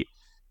repeat.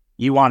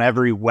 You want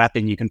every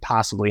weapon you can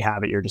possibly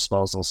have at your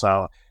disposal.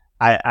 So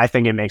I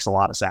think it makes a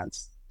lot of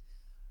sense.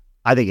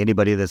 I think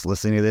anybody that's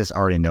listening to this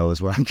already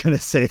knows what I'm going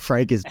to say.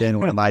 Frank has been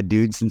one of my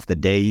dudes since the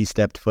day he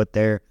stepped foot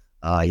there.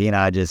 He and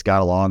I just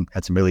got along,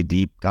 had some really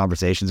deep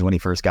conversations when he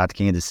first got to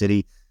Kansas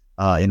City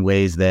in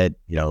ways that,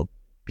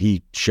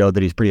 he showed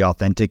that he's pretty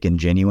authentic and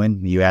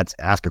genuine. You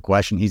ask a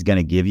question, he's going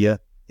to give you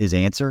his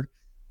answer.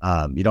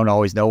 You don't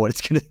always know what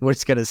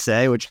it's going to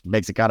say, which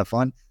makes it kind of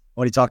fun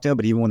when you talk to him.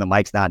 But even when the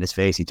mic's not in his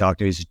face, he talked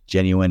to him, he's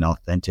genuine,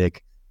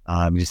 authentic.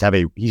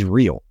 He's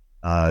real.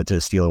 To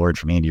steal a word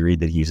from Andy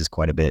Reid that he uses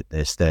quite a bit,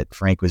 that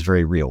Frank was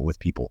very real with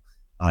people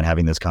on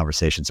having those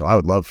conversations. So I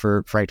would love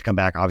for Frank to come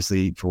back.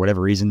 Obviously, for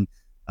whatever reason,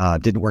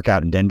 didn't work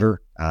out in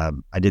Denver.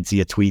 I did see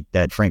a tweet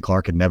that Frank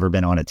Clark had never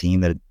been on a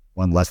team that had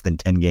won less than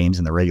 10 games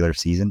in the regular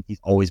season. He's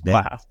always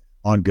been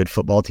on good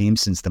football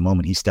teams since the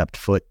moment he stepped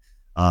foot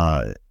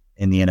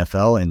in the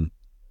NFL. And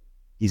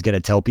he's going to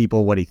tell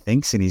people what he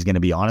thinks, and he's going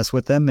to be honest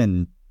with them.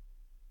 And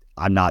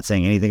I'm not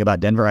saying anything about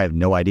Denver. I have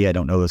no idea. I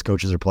don't know those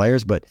coaches or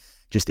players, but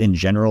just in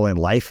general in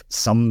life,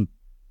 some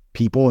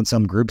people and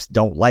some groups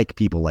don't like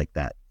people like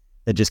that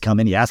just come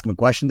in. You ask them a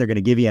question, they're going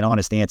to give you an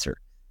honest answer.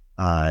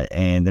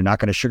 And they're not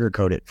going to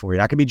sugarcoat it for you.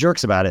 They're not going to be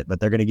jerks about it, but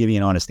they're going to give you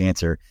an honest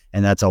answer.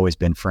 And that's always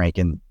been Frank.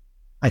 And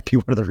might be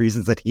one of the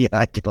reasons that he and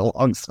I get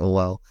along so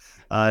well.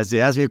 So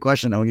you ask me a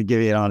question, I'm going to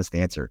give you an honest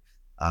answer.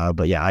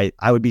 But yeah,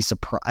 I would be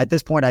surprised. At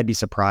this point, I'd be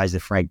surprised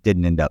if Frank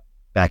didn't end up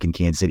back in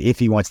Kansas City, if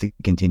he wants to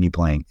continue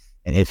playing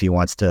and if he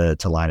wants to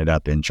line it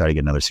up and try to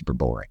get another Super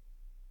Bowl ring.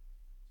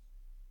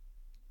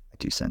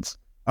 2 cents.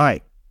 All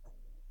right.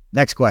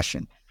 Next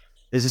question.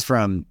 This is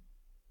from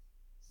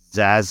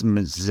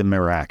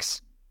Zazmirax.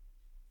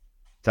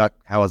 Tuck,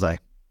 how was I? Is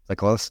that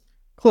close?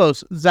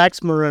 Close. Zach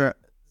Smarina.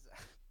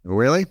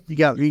 Really? You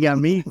got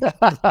me.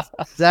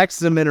 Zach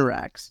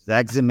Zeminarax.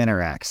 Zach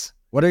Zeminarax.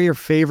 What are your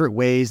favorite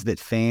ways that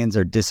fans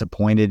are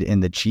disappointed in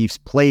the Chiefs'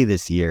 play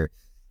this year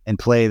and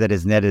play that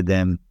has netted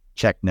them,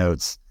 check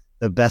notes,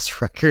 the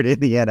best record in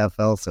the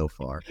NFL so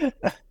far?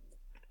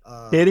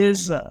 It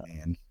is.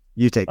 Man.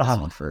 You take this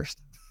one first.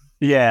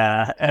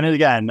 Yeah. And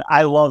again,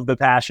 I love the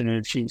passion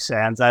of Chiefs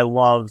fans. I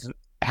love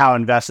how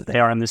invested they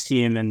are in this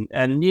team.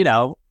 And you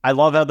know, I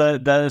love how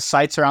the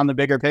sights are on the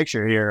bigger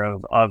picture here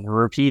of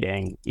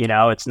repeating. You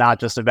know, it's not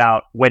just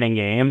about winning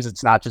games.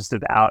 It's not just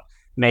about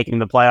making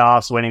the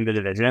playoffs, winning the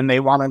division. They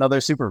want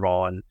another Super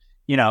Bowl. And,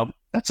 you know,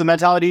 that's the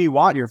mentality you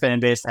want your fan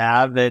base to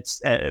have.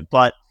 That's,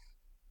 but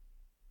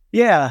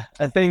yeah,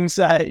 things,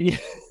 the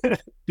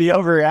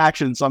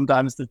overreaction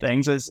sometimes to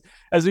things as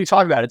we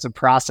talk about, it's a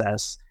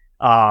process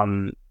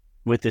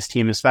with this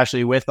team,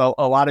 especially with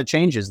a lot of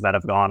changes that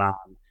have gone on.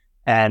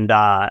 And,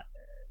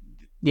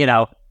 you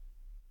know,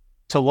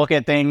 to look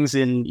at things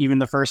in even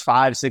the first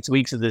 5-6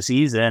 weeks of the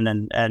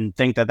season and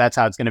think that that's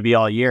how it's going to be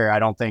all year. I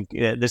don't think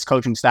this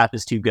coaching staff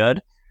is too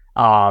good,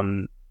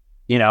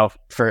 you know,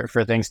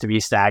 for things to be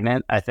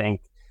stagnant. I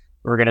think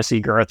we're going to see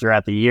growth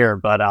throughout the year,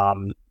 but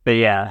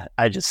yeah,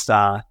 I just,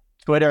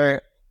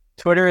 Twitter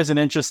is an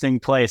interesting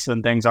place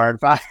when things aren't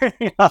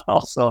firing on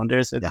all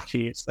cylinders with the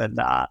Chiefs. And,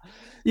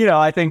 you know,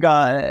 I think,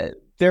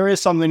 there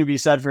is something to be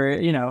said for,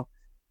 you know,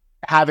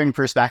 having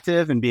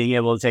perspective and being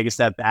able to take a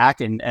step back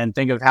and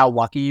think of how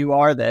lucky you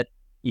are that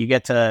you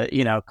get to,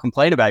 you know,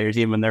 complain about your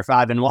team when they're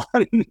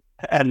 5-1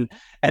 and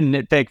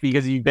nitpick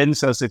because you've been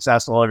so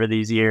successful over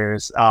these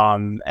years.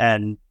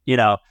 And, you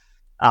know,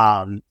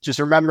 just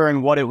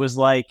remembering what it was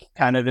like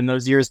kind of in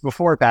those years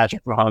before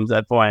Patrick Mahomes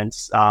at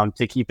points,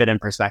 to keep it in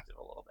perspective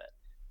a little bit.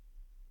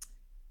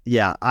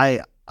 Yeah, I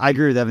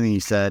agree with everything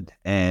you said.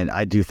 And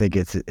I do think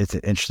it's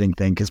an interesting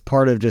thing because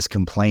part of just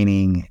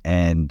complaining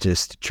and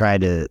just try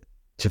to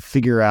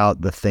figure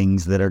out the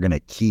things that are going to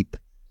keep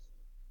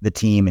the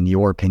team, in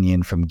your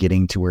opinion, from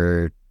getting to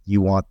where you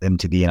want them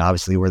to be and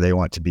obviously where they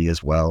want to be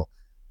as well.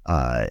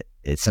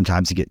 It's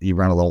sometimes you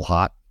run a little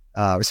hot,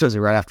 especially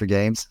right after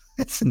games.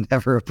 It's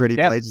never a pretty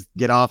place to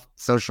get off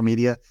social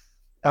media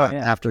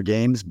after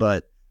games.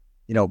 But,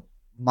 you know,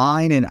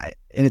 mine and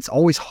it's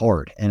always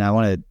hard. And I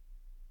want to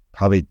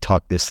probably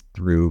talk this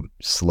through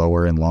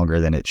slower and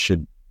longer than it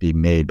should be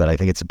made. But I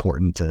think it's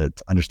important to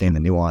understand the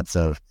nuance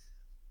of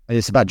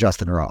it's about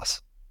Justin Ross.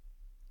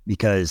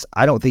 Because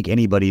I don't think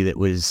anybody that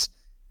was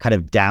kind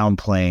of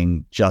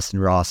downplaying Justin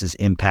Ross's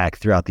impact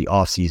throughout the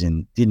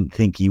offseason didn't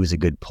think he was a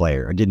good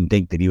player or didn't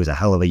think that he was a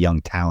hell of a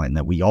young talent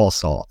that we all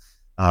saw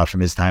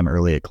from his time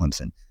early at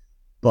Clemson.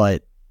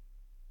 But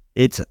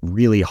it's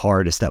really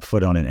hard to step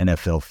foot on an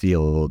NFL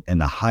field,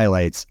 and the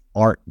highlights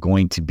aren't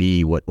going to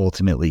be what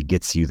ultimately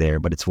gets you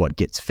there, but it's what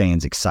gets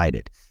fans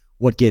excited.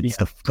 What gets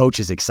the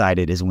coaches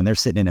excited is when they're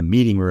sitting in a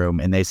meeting room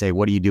and they say,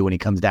 what do you do when he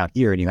comes down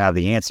here? And you have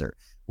the answer.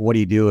 What do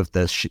you do if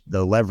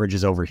the leverage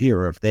is over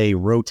here? Or if they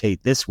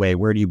rotate this way,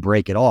 where do you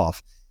break it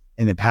off?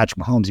 And then Patrick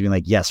Mahomes being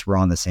like, yes, we're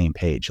on the same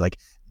page. Like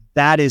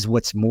that is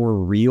what's more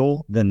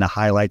real than the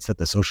highlights that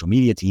the social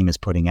media team is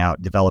putting out,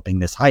 developing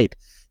this hype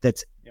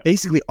that's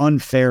basically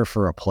unfair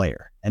for a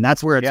player. And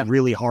that's where it's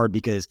really hard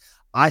because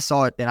I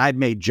saw it and I've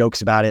made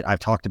jokes about it. I've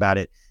talked about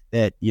it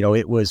that, you know,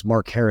 it was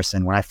Mark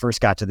Harrison when I first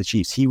got to the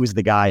Chiefs. He was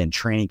the guy in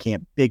training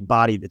camp, big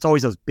bodied. It's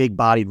always those big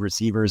bodied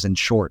receivers in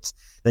shorts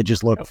that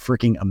just look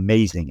freaking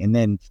amazing. And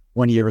then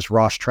one year was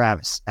Ross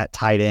Travis at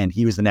tight end.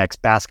 He was the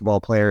next basketball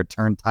player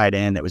turned tight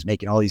end that was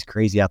making all these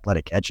crazy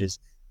athletic catches.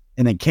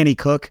 And then Kenny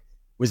Cook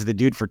was the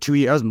dude for 2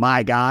 years. That was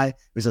my guy. He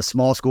was a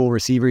small school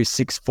receiver. He's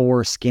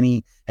 6'4",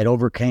 skinny, had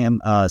overcome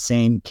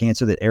same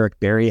cancer that Eric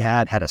Berry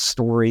had a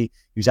story.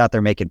 He was out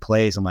there making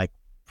plays. I'm like,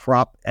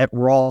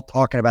 we're all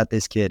talking about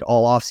this kid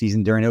all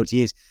offseason during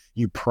OTAs.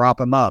 You prop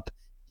him up.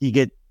 It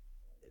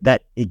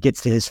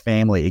gets to his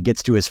family. It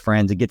gets to his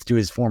friends. It gets to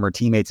his former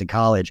teammates in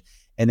college.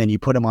 And then you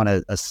put him on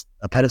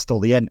a pedestal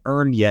that he hadn't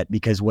earned yet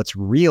because what's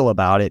real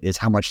about it is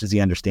how much does he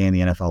understand the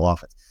NFL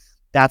offense?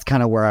 That's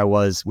kind of where I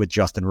was with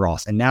Justin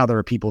Ross. And now there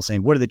are people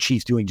saying, what are the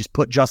Chiefs doing? Just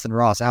put Justin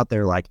Ross out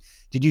there. Like,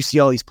 did you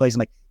see all these plays? I'm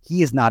like,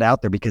 he is not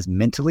out there because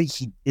mentally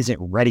he isn't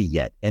ready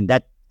yet. And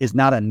that is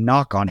not a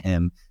knock on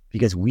him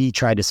because we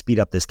tried to speed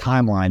up this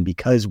timeline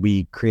because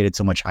we created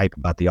so much hype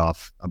about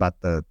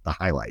the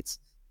highlights.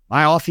 Am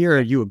I off here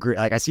or you agree?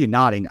 Like, I see you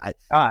nodding.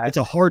 It's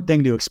a hard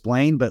thing to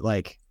explain, but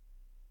like.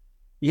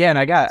 Yeah, and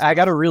I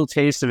got a real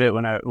taste of it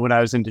when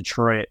I was in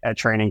Detroit at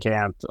training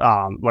camp,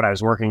 when I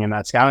was working in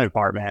that scouting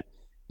department,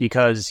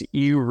 because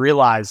you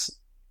realize,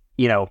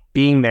 you know,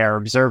 being there,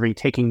 observing,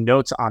 taking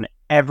notes on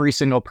every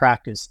single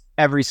practice,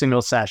 every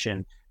single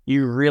session,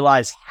 you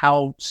realize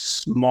how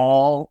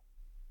small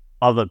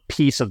of a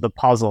piece of the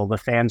puzzle the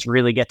fans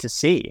really get to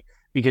see,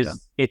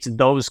 because it's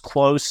those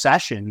closed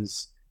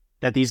sessions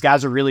that these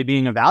guys are really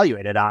being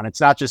evaluated on.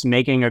 It's not just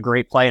making a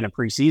great play in a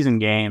preseason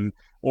game,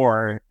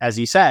 or, as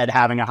he said,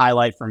 having a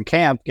highlight from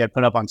camp get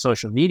put up on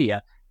social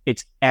media.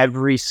 It's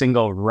every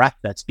single rep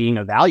that's being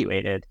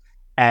evaluated.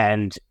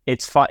 And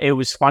it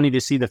was funny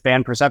to see the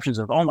fan perceptions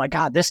of, oh my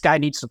God, this guy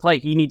needs to play.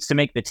 He needs to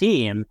make the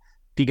team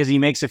because he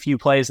makes a few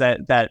plays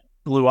that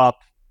blew up,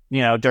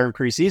 during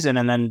preseason.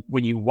 And then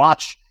when you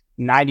watch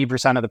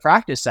 90% of the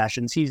practice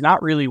sessions, he's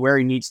not really where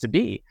he needs to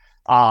be.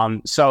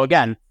 So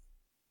again,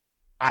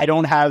 I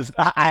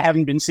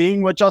haven't been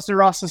seeing what Justin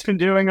Ross has been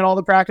doing in all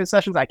the practice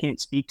sessions. I can't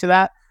speak to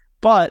that,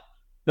 but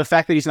the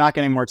fact that he's not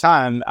getting more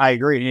time, I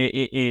agree.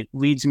 It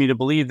leads me to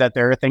believe that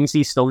there are things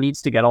he still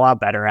needs to get a lot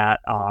better at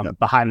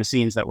behind the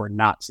scenes that we're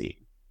not seeing.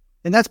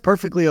 And that's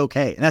perfectly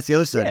okay. And that's the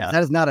other side. Yeah.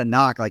 That is not a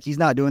knock. Like, he's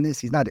not doing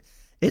this.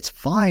 It's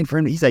fine for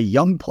him. He's a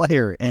young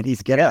player and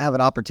he's going to have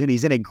an opportunity.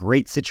 He's in a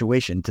great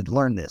situation to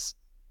learn this.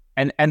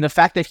 And the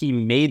fact that he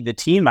made the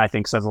team, I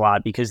think, says a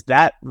lot, because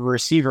that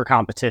receiver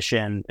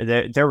competition,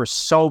 there was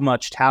so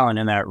much talent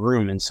in that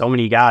room and so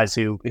many guys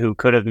who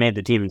could have made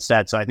the team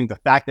instead. So I think the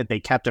fact that they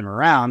kept him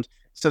around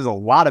says a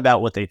lot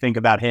about what they think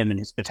about him and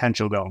his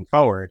potential going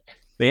forward.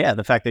 But yeah,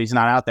 the fact that he's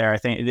not out there, I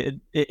think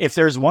if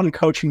there's one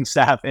coaching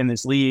staff in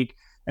this league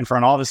and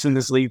front office in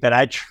this league that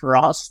I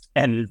trust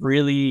and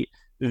really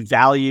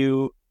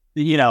value,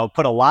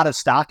 put a lot of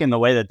stock in the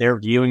way that they're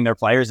viewing their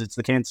players, it's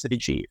the Kansas City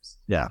Chiefs.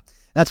 Yeah.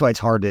 That's why it's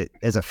hard to,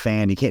 as a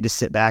fan, you can't just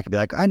sit back and be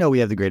like, I know we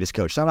have the greatest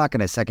coach, so I'm not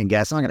going to second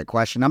guess. I'm not going to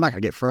question. I'm not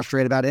going to get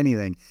frustrated about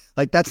anything.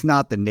 Like, that's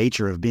not the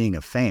nature of being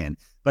a fan.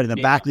 But in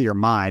the back of your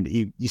mind,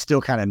 you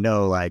still kind of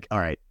know, like, all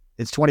right,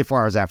 it's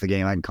 24 hours after the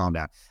game. I can calm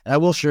down. And I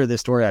will share this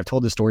story. I've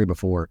told this story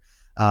before,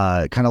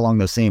 kind of along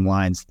those same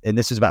lines. And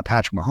this is about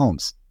Patrick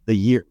Mahomes.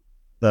 The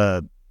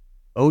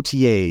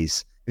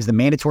OTAs is the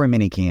mandatory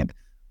minicamp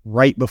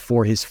right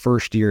before his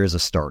first year as a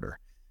starter.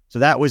 So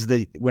that was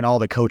when all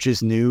the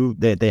coaches knew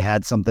that they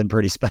had something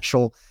pretty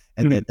special,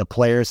 and that the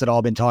players had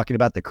all been talking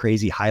about the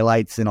crazy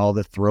highlights and all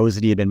the throws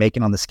that he had been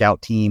making on the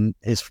scout team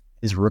his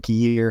rookie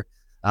year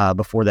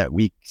before that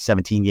Week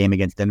 17 game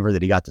against Denver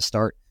that he got to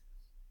start.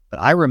 But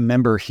I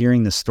remember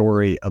hearing the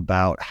story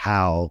about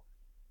how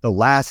the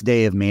last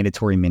day of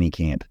mandatory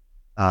minicamp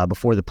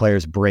before the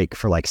players break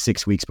for like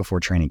 6 weeks before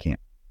training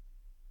camp,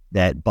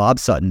 that Bob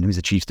Sutton, who's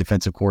the Chiefs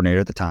defensive coordinator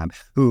at the time,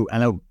 who I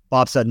know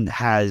Bob Sutton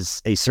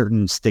has a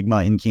certain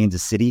stigma in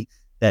Kansas City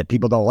that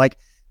people don't like.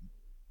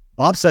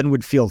 Bob Sutton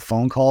would field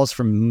phone calls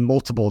from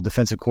multiple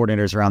defensive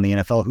coordinators around the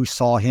NFL who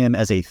saw him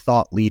as a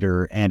thought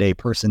leader and a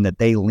person that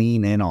they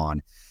lean in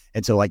on.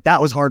 And so, like,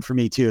 that was hard for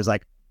me too. It's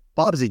like,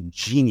 Bob is a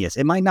genius.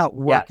 It might not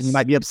work, and you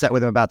might be upset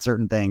with him about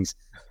certain things.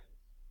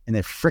 And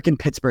then freaking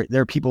Pittsburgh,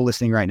 there are people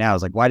listening right now.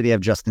 It's like, why did they have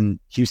Justin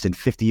Houston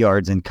 50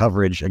 yards in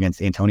coverage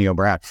against Antonio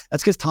Brown?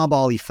 That's because Tom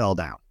Bally fell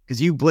down.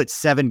 Because you blitz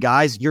 7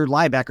 guys, your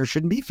linebacker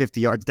shouldn't be 50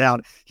 yards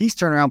down. He's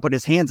turning around, putting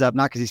his hands up,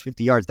 not because he's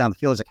 50 yards down the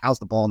field. He's like, how's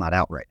the ball not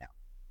out right now?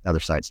 The other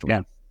side story.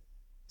 Yeah.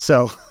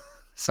 So,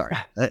 sorry.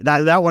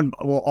 That one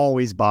will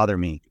always bother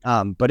me.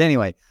 But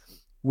anyway,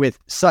 with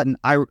Sutton,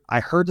 I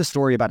heard the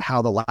story about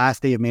how the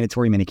last day of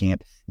mandatory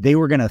minicamp, they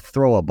were going to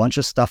throw a bunch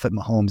of stuff at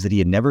Mahomes that he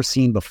had never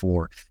seen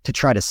before to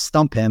try to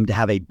stump him to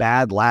have a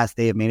bad last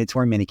day of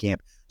mandatory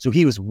minicamp. So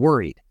he was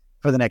worried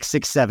for the next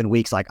 6-7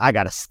 weeks, like, I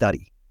got to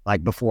study.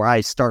 Like, before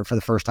I start for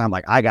the first time,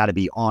 like, I got to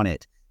be on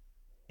it.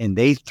 And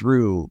they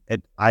threw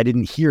it. I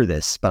didn't hear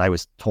this, but I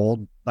was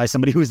told by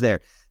somebody who was there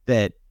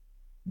that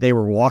they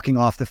were walking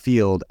off the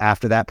field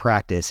after that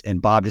practice,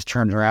 and Bob just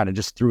turned around and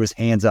just threw his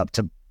hands up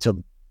to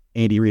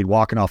Andy Reid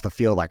walking off the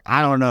field. Like,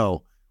 I don't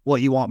know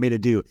what you want me to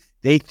do.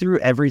 They threw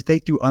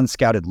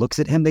unscouted looks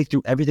at him. They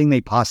threw everything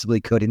they possibly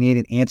could, and he had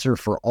an answer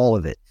for all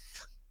of it.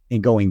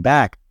 And going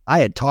back, I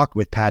had talked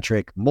with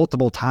Patrick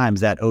multiple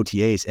times at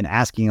OTAs and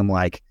asking him,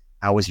 like,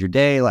 how was your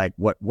day? Like,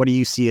 what do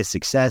you see as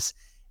success?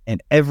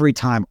 And every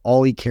time,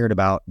 all he cared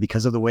about,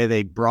 because of the way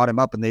they brought him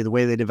up and the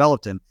way they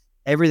developed him,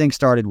 everything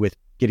started with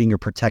getting your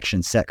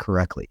protection set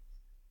correctly.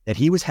 That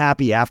he was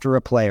happy after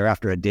a play or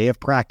after a day of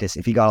practice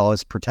if he got all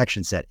his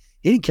protection set.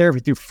 He didn't care if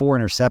he threw 4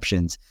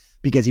 interceptions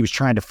because he was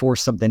trying to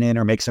force something in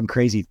or make some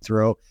crazy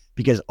throw,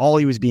 because all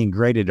he was being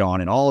graded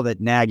on, and all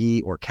that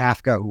Nagy or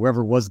Kafka,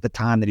 whoever was at the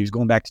time that he was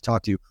going back to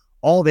talk to,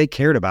 all they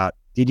cared about,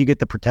 did you get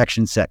the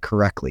protection set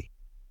correctly?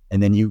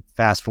 And then you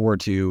fast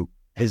forward to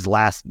his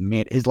last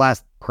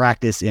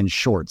practice in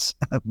shorts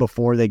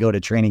before they go to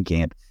training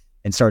camp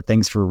and start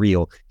things for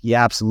real. He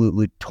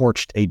absolutely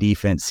torched a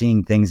defense,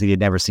 seeing things that he had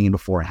never seen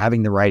before,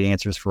 having the right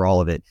answers for all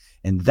of it.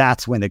 And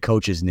that's when the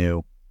coaches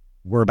knew,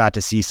 we're about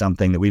to see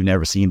something that we've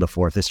never seen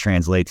before if this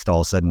translates to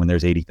all of a sudden when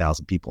there's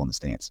 80,000 people in the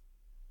stands.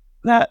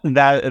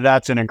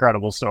 That's an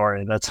incredible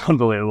story. That's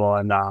unbelievable.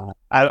 And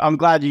I'm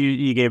glad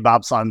you gave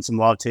Bob Sutton some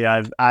love too.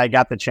 I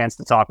got the chance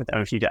to talk with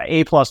him. If you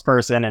A+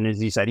 person, and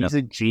as you said, he's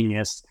a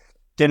genius.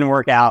 Didn't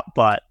work out,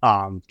 but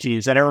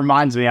geez, and it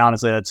reminds me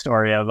honestly of that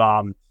story of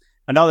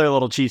another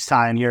little Chiefs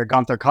tie in here.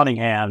 Gunther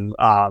Cunningham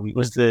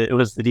was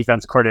the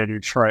defense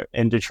coordinator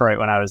in Detroit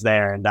when I was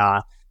there, and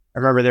I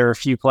remember there were a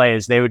few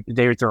plays they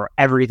would throw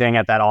everything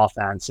at that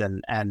offense,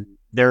 and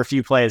there are a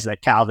few plays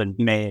that Calvin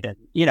made. And,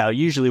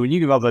 usually when you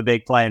give up a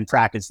big play in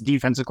practice, the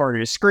defensive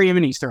coordinator is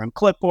screaming, he's throwing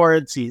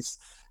clipboards, he's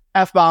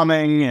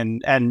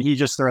F-bombing, and he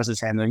just throws his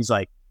hand and he's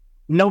like,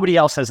 nobody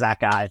else has that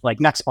guy.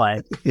 Like, next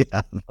play.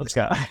 Yeah. Let's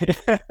go.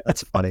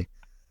 That's funny.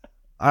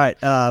 All right,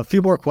 a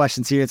few more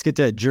questions here. Let's get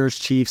to Jers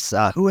Chiefs.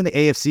 Who in the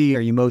AFC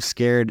are you most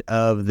scared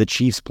of the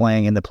Chiefs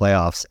playing in the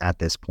playoffs at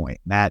this point?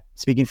 Matt,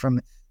 speaking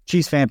from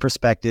Chiefs fan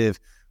perspective,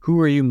 who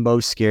are you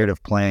most scared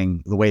of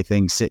playing the way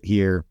things sit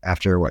here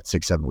after,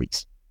 6-7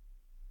 weeks?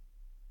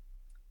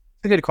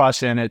 It's a good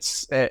question.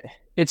 It's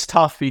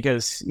tough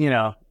because,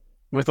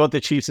 with what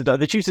the Chiefs have done,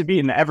 the Chiefs have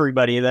beaten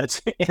everybody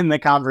that's in the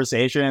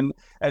conversation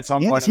at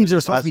some point. The teams that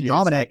are supposed to be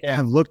dominant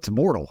have looked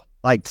mortal.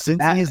 Like,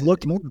 Cincy has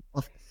looked mortal.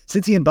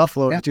 Cincy and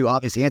Buffalo are two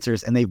obvious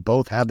answers, and they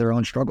both have their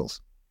own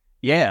struggles.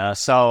 Yeah.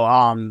 So,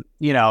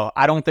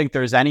 I don't think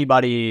there's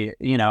anybody,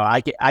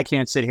 I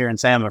can't sit here and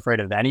say I'm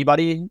afraid of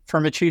anybody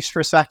from a Chiefs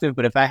perspective,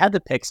 but if I had to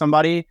pick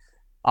somebody,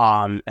 so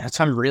I'm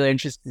really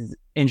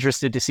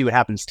interested to see what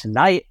happens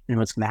tonight and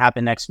what's going to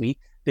happen next week.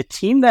 The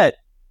team that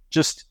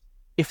just,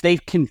 if they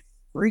can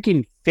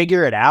freaking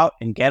figure it out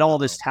and get all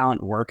this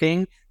talent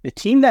working, the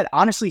team that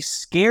honestly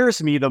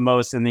scares me the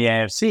most in the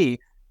AFC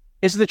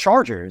is the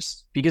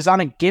Chargers, because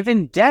on a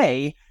given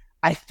day,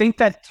 I think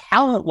that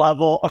talent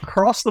level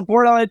across the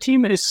board on the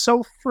team is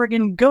so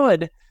friggin'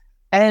 good,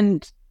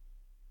 and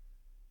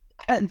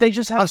they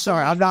just have. I'm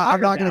sorry, I'm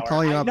not going to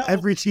call you up.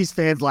 Every Chiefs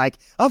fan's like,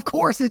 of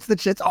course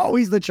it's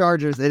always the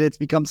Chargers, and it's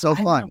become so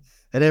fun.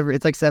 And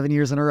it's like 7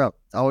 years in a row.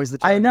 It's always the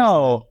Chargers. I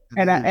know,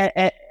 and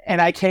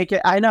I can't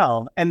get. I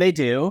know, and they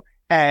do,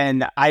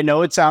 and I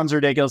know it sounds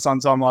ridiculous on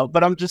some level,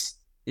 but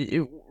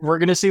we're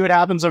going to see what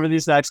happens over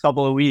these next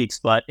couple of weeks.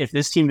 But if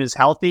this team is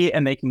healthy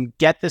and they can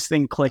get this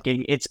thing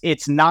clicking,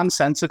 it's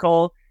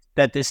nonsensical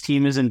that this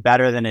team isn't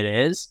better than it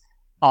is.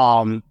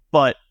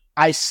 But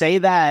I say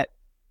that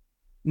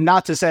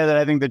not to say that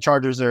I think the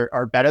Chargers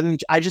are better than.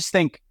 I just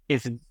think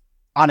if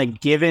on a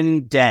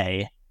given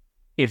day,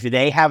 if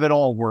they have it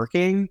all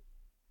working,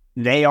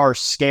 they are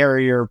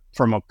scarier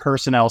from a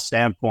personnel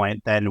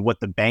standpoint than what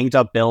the banged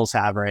up Bills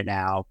have right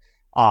now.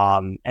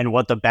 And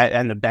what the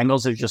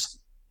Bengals have just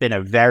been a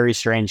very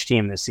strange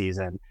team this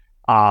season.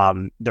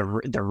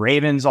 The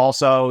Ravens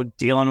also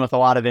dealing with a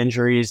lot of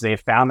injuries. They've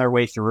found their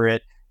way through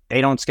it. They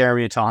don't scare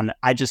me a ton.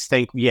 I just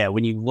think,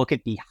 when you look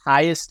at the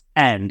highest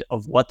end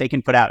of what they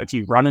can put out, if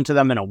you run into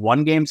them in a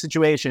one-game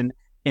situation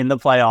in the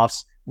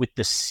playoffs with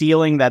the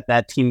ceiling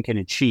that team can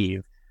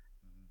achieve,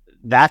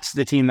 that's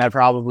the team that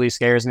probably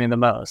scares me the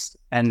most.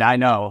 And I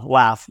know,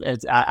 laugh.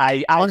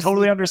 I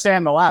totally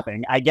understand the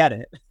laughing. I get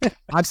it.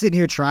 I'm sitting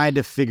here trying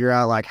to figure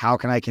out, like, how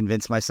can I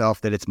convince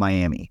myself that it's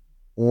Miami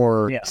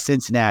or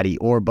Cincinnati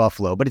or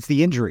Buffalo? But it's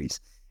the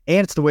injuries,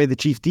 and it's the way the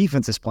Chiefs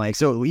defense is playing.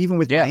 So even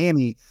with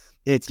Miami,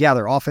 it's,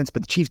 their offense,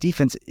 but the Chiefs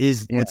defense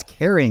is what's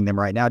carrying them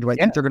right now. Do I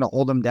think they're going to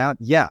hold them down?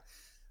 Yeah.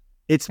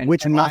 It's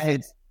which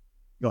offense?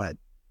 Go ahead.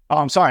 Oh,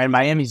 I'm sorry. And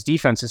Miami's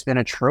defense has been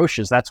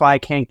atrocious. That's why I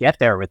can't get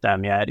there with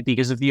them yet.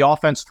 Because if the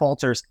offense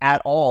falters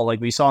at all, like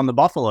we saw in the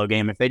Buffalo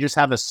game, if they just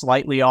have a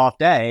slightly off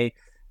day,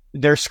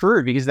 they're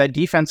screwed because that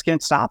defense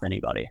can't stop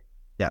anybody.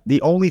 Yeah. The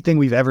only thing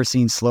we've ever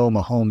seen slow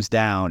Mahomes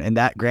down, and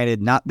that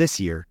granted not this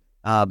year,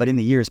 but in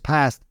the years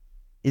past,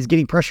 is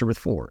getting pressure with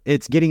 4.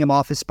 It's getting him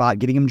off his spot,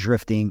 getting him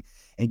drifting,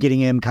 and getting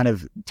him kind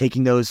of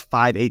taking those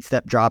 5-8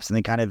 step drops and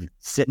then kind of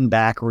sitting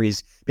back where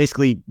he's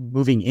basically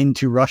moving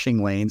into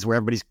rushing lanes where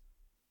everybody's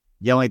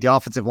yelling at the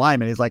offensive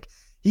lineman. He's like,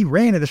 he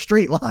ran in a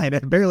straight line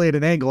and barely at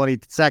an angle, and he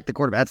sacked the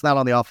quarterback. That's not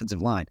on the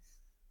offensive line.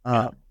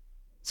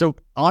 So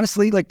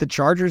honestly, like, the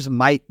Chargers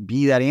might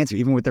be that answer,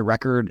 even with the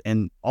record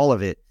and all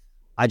of it.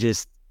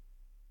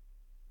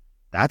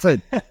 That's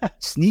a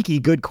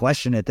sneaky good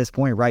question at this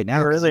point right now.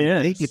 It really is.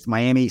 I think it's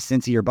Miami,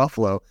 Cincy, or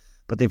Buffalo,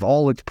 but they've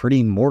all looked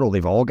pretty mortal.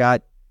 They've all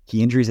got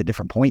key injuries at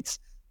different points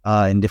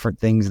and different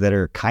things that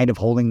are kind of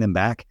holding them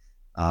back.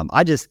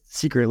 I just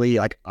secretly,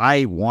 like,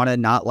 I want to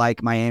not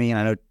like Miami, and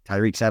I know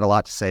Tyreek's had a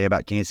lot to say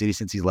about Kansas City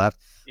since he's left.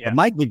 Yeah. But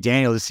Mike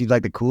McDaniel just seems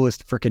like the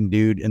coolest freaking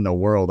dude in the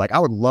world. Like, I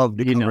would love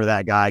to cover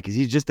that guy because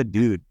he's just a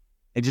dude.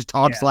 It just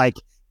talks like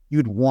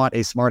you'd want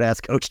a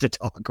smart-ass coach to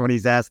talk when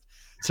he's asked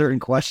certain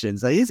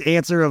questions. Like, his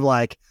answer of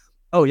like,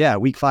 oh yeah,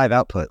 week 5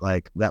 output,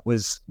 like, that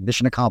was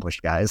mission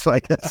accomplished, guys.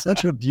 Like, that's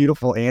such a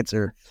beautiful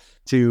answer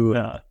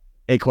to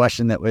a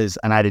question that was,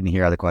 and I didn't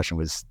hear how the question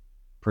was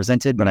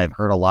presented, but I've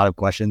heard a lot of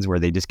questions where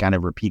they just kind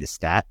of repeat a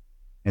stat.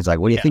 It's like,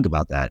 what do you think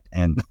about that?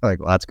 And like,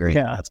 well, that's great.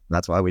 Yeah.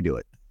 That's why we do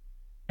it.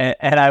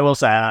 And I will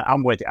say,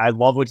 I'm with you. I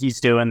love what he's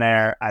doing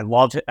there. I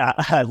love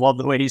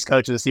the way he's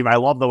coaching this team. I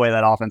love the way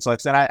that offense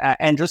looks.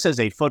 And just as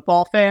a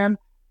football fan,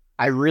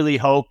 I really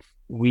hope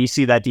we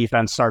see that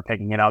defense start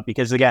picking it up,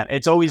 because again,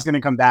 it's always going to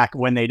come back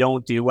when they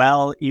don't do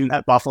well. Even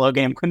that Buffalo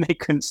game, when they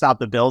couldn't stop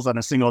the Bills on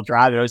a single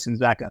drive, it always comes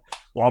back.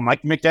 Well,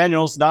 Mike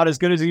McDaniel's not as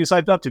good as he's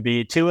hyped up to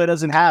be. Tua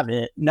doesn't have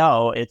it.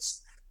 No,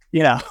 it's,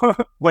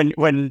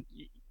 when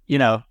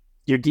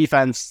your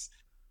defense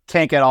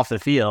can't get off the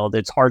field,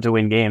 it's hard to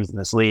win games in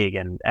this league,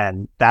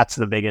 and that's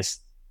the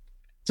biggest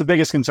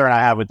concern I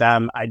have with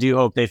them. I do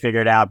hope they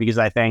figure it out, because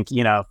I think,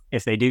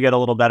 if they do get a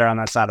little better on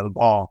that side of the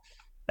ball,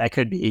 that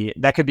could be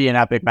an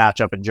epic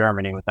matchup in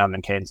Germany with them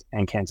and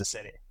Kansas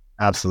City.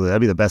 Absolutely.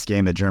 That'd be the best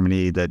game that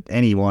Germany, that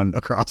anyone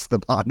across the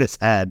pond has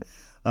had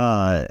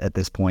at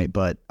this point.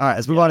 But all right,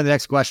 let's move on to the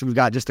next question. We've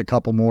got just a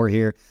couple more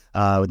here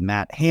with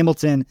Matt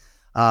Hamilton.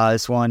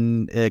 This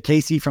one,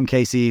 Casey from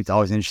Casey. It's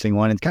always an interesting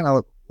one. It's kind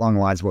of along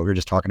the lines of what we were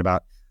just talking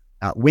about.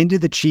 When do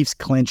the Chiefs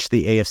clinch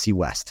the AFC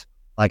West?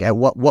 Like at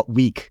what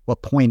week,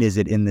 what point is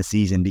it in the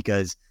season?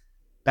 Because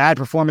bad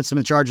performance from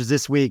the Chargers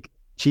this week,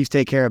 Chiefs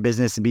take care of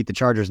business and beat the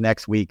Chargers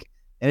next week.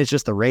 And it's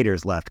just the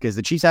Raiders left because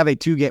the Chiefs have a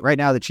 2-game right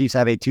now. The Chiefs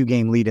have a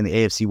 2-game lead in the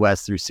AFC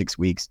West through 6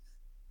 weeks.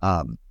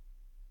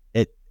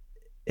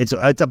 It's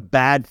a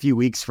bad few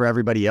weeks for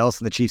everybody else,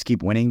 and the Chiefs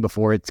keep winning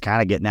before it's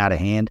kind of getting out of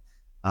hand.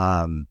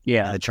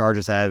 The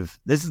Chargers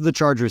this is the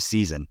Chargers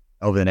season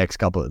over the next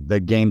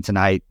the game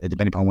tonight,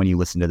 depending upon when you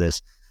listen to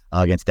this,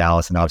 against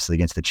Dallas and obviously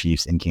against the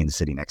Chiefs in Kansas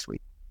City next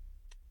week.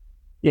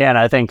 Yeah, and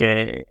I think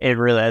it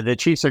really, the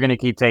Chiefs are going to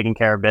keep taking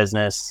care of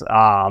business.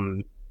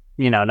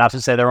 Not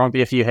to say there won't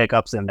be a few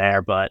hiccups in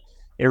there, but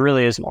it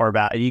really is more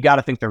about, you got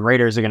to think the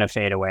Raiders are going to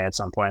fade away at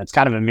some point. It's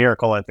kind of a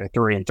miracle that they're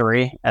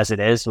 3-3 as it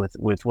is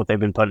with what they've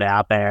been putting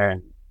out there.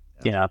 And,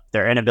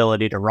 their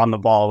inability to run the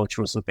ball, which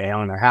was what they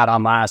hung their hat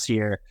on last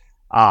year.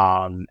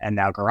 And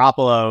now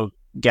Garoppolo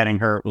getting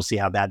hurt. We'll see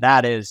how bad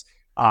that is.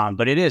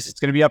 But it's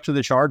going to be up to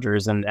the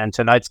Chargers, and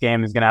tonight's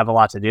game is going to have a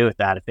lot to do with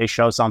that. If they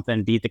show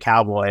something, beat the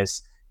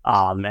Cowboys,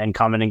 and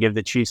come in and give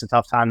the Chiefs a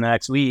tough time the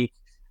next week,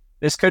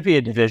 this could be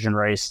a division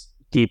race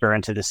deeper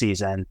into the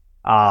season.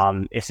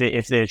 If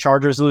the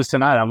Chargers lose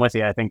tonight, I'm with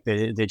you. I think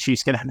the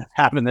Chiefs can end up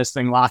having this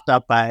thing locked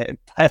up by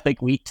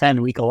like week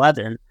 10, week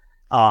 11.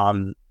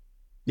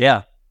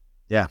 Yeah,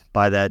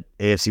 buy that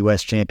AFC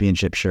West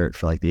championship shirt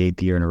for like the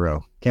 8th year in a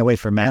row. Can't wait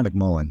for Matt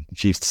McMullen,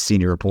 Chiefs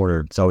senior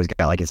reporter. It's always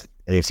got like his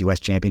AFC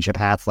West championship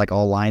hats like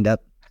all lined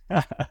up.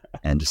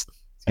 And just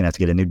he's going to have to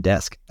get a new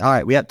desk. All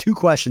right, we have 2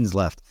 questions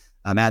left.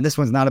 Matt, this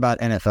one's not about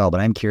NFL, but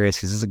I'm curious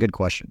because this is a good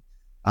question.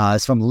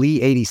 It's from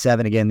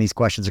Lee87. Again, these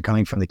questions are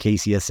coming from the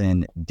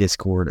KCSN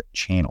Discord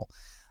channel.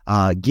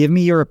 Give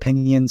me your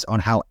opinions on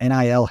how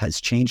NIL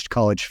has changed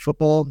college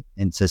football,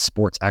 and says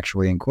sports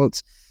actually in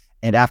quotes.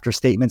 And after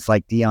statements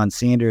like Deion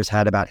Sanders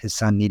had about his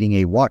son needing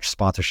a watch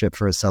sponsorship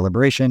for a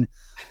celebration,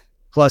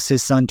 plus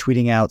his son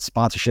tweeting out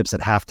sponsorships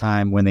at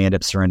halftime when they end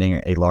up surrendering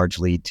a large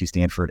lead to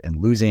Stanford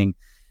and losing,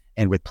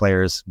 and with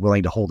players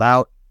willing to hold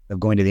out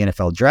of going to the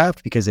NFL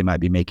draft because they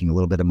might be making a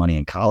little bit of money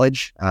in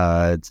college.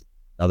 It's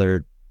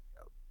another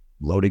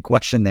loaded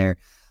question there.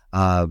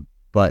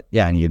 But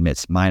yeah, and he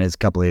admits mine is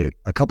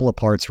a couple of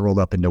parts rolled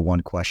up into one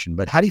question.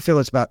 But how do you feel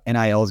it's about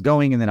NIL is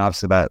going, and then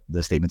obviously about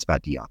the statements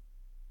about Deion?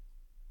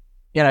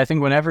 Yeah, I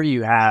think whenever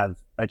you have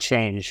a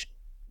change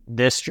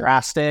this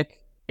drastic,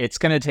 it's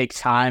going to take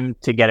time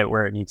to get it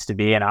where it needs to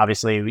be. And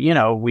obviously,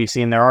 we've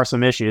seen there are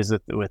some issues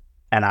with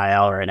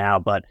NIL right now,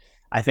 but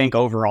I think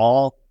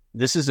overall,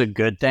 this is a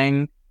good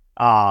thing,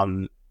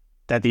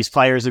 that these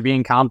players are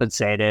being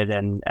compensated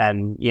and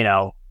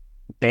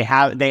they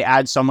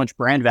add so much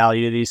brand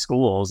value to these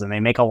schools, and they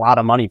make a lot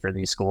of money for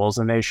these schools,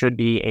 and they should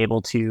be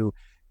able to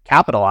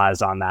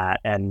capitalize on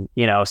that. And,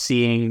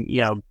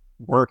 seeing,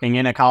 working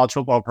in a college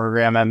football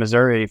program at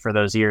Missouri for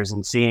those years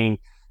and seeing,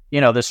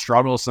 the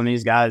struggles some of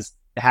these guys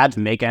had to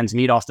make ends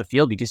meet off the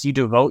field, because you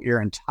devote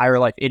your entire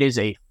life. It is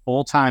a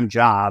full-time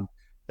job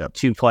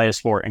to play a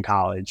sport in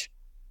college.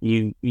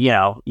 You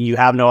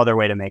have no other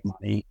way to make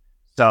money.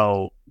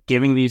 So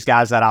giving these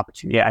guys that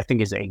opportunity, I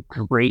think, is a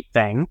great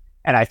thing.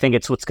 And I think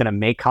it's what's going to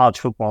make college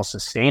football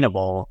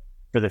sustainable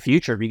for the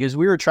future, because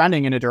we were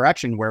trending in a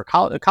direction where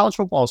college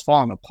football is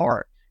falling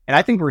apart. And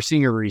I think we're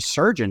seeing a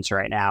resurgence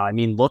right now. I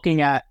mean,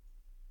 looking at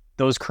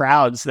those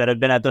crowds that have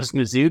been at those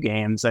Mizzou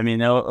games, I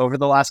mean, over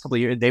the last couple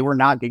of years, they were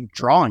not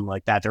drawing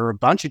like that. There were a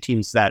bunch of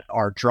teams that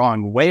are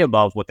drawing way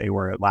above what they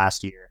were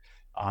last year.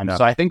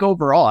 So I think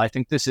overall, I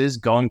think this is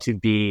going to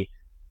be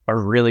a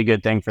really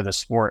good thing for the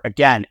sport.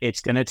 Again, it's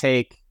going to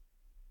take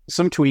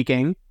some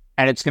tweaking,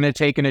 and it's going to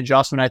take an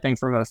adjustment, I think,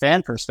 from a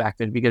fan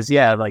perspective, because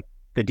like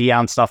the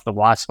Deion stuff, the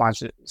watch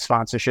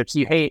sponsorships,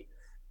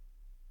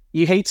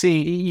 you hate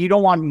seeing, you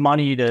don't want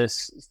money to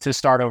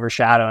start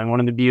overshadowing. One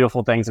of the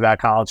beautiful things about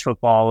college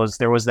football is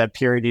there was that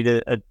purity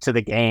to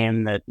the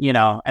game that,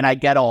 and I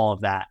get all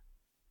of that.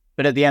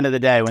 But at the end of the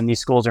day, when these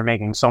schools are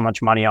making so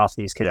much money off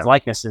these kids'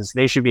 likenesses,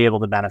 they should be able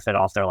to benefit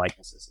off their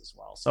likenesses as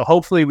well. So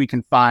hopefully we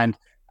can find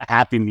a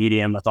happy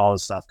medium with all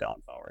this stuff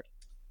going forward.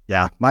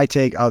 Yeah, my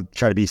take, I'll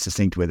try to be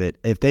succinct with it.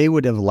 If they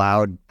would have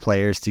allowed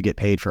players to get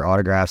paid for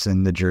autographs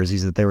in the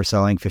jerseys that they were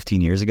selling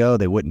 15 years ago,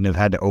 they wouldn't have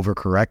had to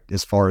overcorrect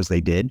as far as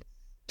they did,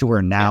 to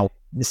where now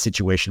this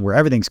situation where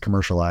everything's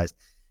commercialized.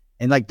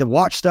 And like the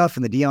watch stuff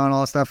and the Deion and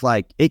all that stuff,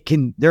 like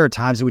there are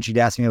times in which you'd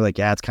ask me like,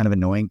 yeah, it's kind of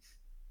annoying,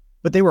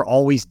 but they were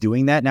always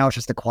doing that. Now it's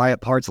just the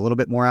quiet parts a little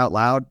bit more out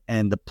loud,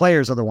 and the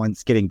players are the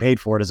ones getting paid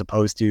for it, as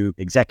opposed to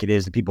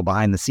executives and people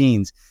behind the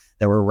scenes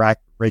that were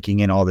raking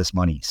in all this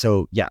money.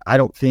 So yeah, I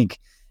don't think,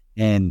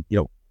 and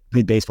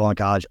played baseball in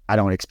college, I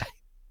don't expect,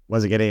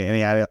 wasn't getting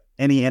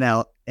any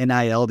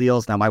NIL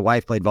deals. Now my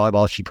wife played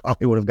volleyball, she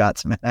probably would have got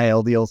some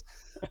NIL deals.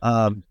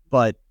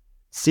 But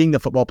seeing the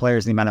football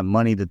players, the amount of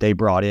money that they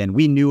brought in,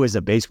 we knew as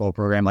a baseball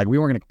program, like we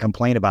weren't going to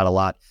complain about a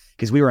lot,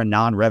 because we were a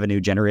non-revenue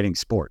generating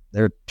sport.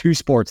 There are 2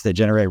 sports that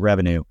generate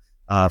revenue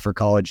for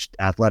college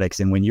athletics.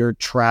 And when you're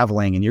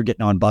traveling and you're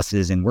getting on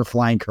buses and we're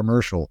flying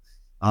commercial,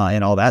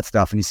 and all that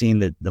stuff. And you've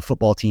seen the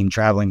football team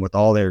traveling with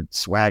all their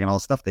swag and all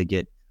the stuff they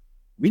get.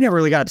 We never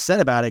really got upset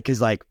about it because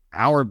like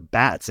our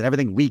bats and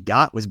everything we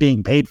got was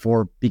being paid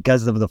for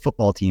because of the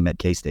football team at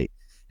K-State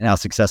and how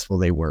successful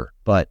they were.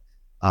 But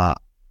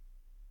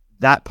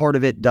that part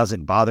of it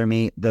doesn't bother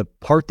me. The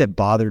part that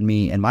bothered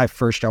me, and my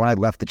first job when I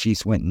left the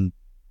Chiefs, went and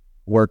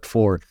worked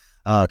for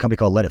a company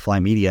called Let It Fly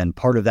Media, and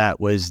part of that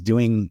was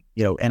doing,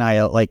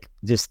 NIL, like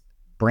just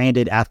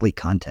branded athlete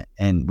content.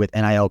 And with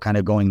NIL kind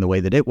of going the way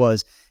that it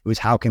was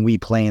how can we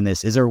play in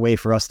this? Is there a way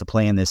for us to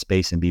play in this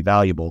space and be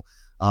valuable?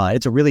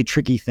 It's a really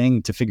tricky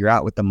thing to figure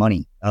out with the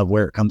money of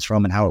where it comes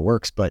from and how it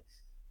works. But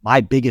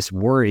my biggest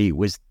worry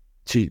was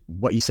to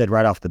what you said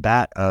right off the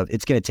bat of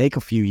it's going to take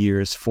a few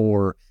years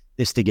for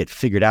this to get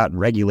figured out and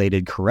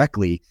regulated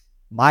correctly.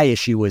 My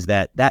issue was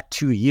that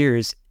 2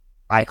 years,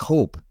 I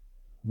hope,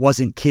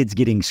 wasn't kids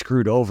getting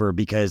screwed over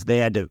because they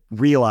had to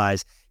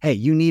realize, hey,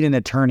 you need an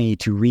attorney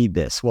to read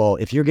this. Well,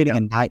 if you're getting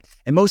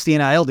and most of the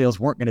NIL deals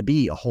weren't going to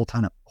be a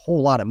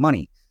whole lot of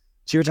money.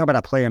 So you're talking about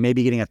a player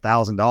maybe getting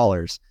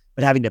 $1,000,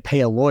 but having to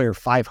pay a lawyer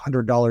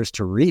 $500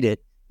 to read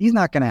it. He's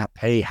not going to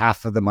pay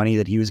half of the money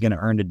that he was going to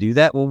earn to do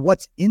that. Well,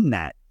 what's in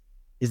that?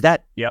 Is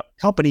that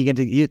company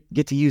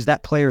get to use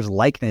that player's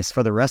likeness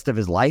for the rest of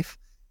his life?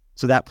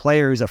 So that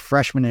player who's a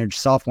freshman or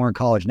sophomore in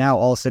college now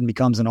all of a sudden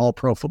becomes an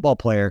all-pro football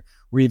player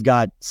where you've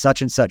got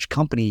such and such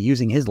company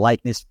using his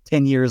likeness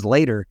 10 years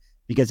later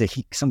because of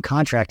some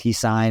contract he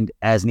signed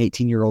as an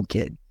 18-year-old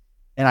kid.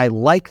 And I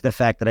like the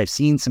fact that I've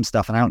seen some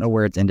stuff, and I don't know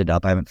where it's ended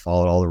up. I haven't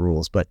followed all the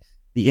rules, but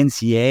the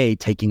NCAA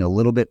taking a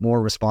little bit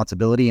more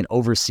responsibility and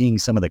overseeing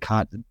some of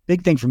the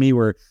big thing for me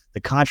were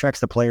the contracts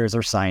the players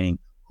are signing.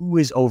 Who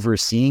is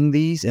overseeing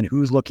these and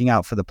who's looking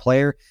out for the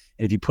player?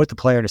 And if you put the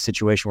player in a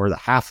situation where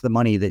half the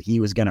money that he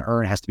was going to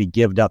earn has to be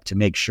given up to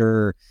make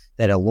sure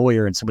that a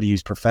lawyer and somebody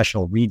who's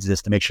professional reads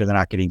this to make sure they're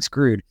not getting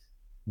screwed,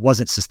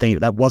 wasn't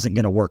sustainable. That wasn't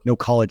going to work. No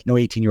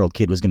 18-year-old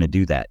kid was going to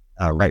do that,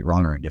 right,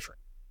 wrong, or indifferent.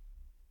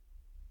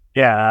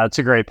 Yeah, that's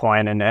a great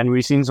point. And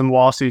we've seen some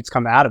lawsuits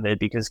come out of it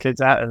because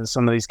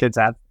some of these kids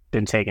have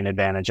been taken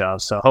advantage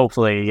of. So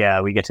hopefully,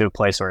 we get to a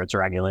place where it's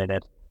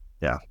regulated.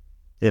 Yeah.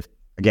 If,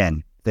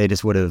 again, they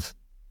just would have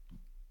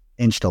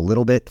inched a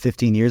little bit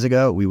 15 years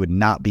ago, we would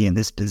not be in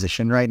this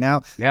position right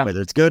now. Yeah.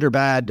 Whether it's good or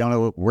bad, don't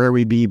know where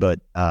we'd be, but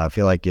I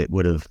feel like it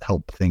would have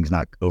helped things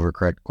not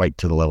overcorrect quite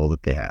to the level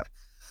that they have.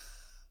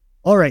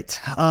 All right.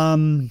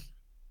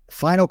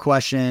 Final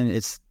question.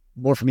 It's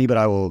more for me, but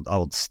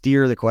I'll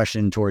steer the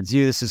question towards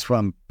you. This is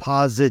from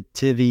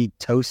Positivity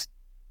Toasty.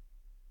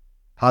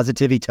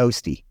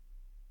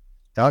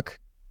 Duck?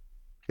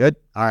 Good.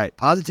 All right.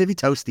 Positivity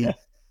Toasty.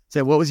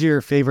 So what was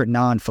your favorite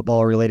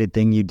non-football related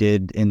thing you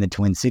did in the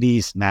Twin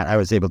Cities? Matt, I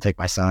was able to take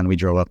my son. We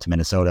drove up to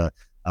Minnesota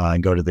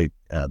and go to the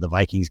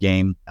Vikings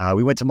game.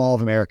 We went to Mall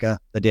of America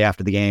the day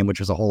after the game, which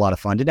was a whole lot of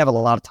fun. Didn't have a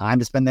lot of time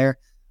to spend there.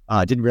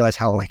 Didn't realize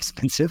how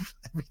expensive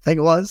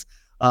everything was.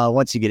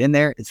 Once you get in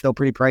there, it's still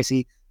pretty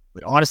pricey.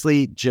 But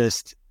honestly,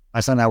 just my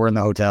son and I were in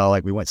the hotel.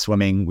 Like we went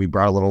swimming. We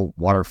brought a little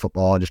water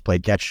football and just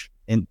played catch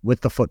with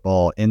the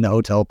football in the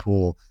hotel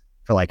pool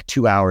for like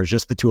 2 hours,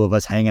 just the two of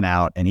us hanging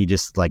out. And he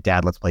just like,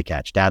 Dad, let's play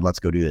catch. Dad, let's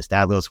go do this.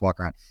 Dad, let's walk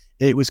around.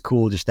 It was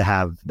cool just to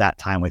have that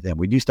time with him.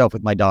 We do stuff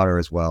with my daughter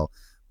as well,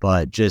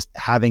 but just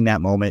having that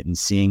moment and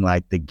seeing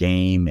like the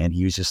game. And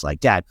he was just like,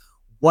 Dad,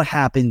 what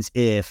happens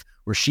if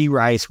Rashee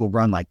Rice will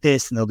run like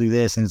this and they'll do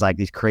this? And it's like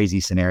these crazy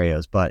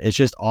scenarios, but it's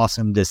just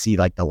awesome to see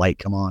like the light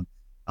come on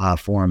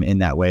for him in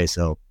that way.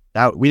 So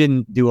we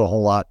didn't do a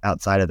whole lot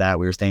outside of that.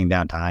 We were staying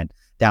downtown.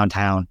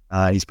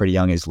 He's pretty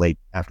young. He was late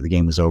after the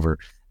game was over.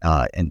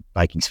 And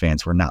Vikings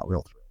fans were not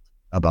real thrilled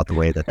about the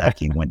way that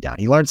game went down.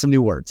 He learned some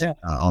new words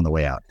on the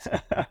way out.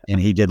 And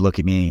he did look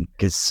at me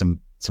because some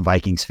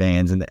Vikings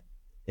fans, and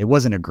it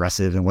wasn't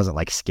aggressive and wasn't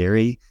like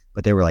scary,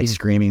 but they were like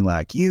screaming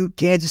like, you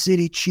Kansas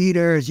City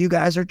cheaters, you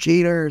guys are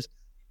cheaters.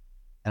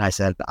 And I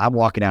said, I'm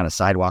walking down a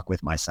sidewalk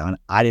with my son.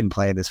 I didn't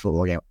play in this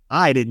football game.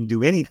 I didn't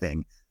do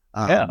anything.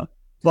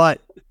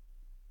 But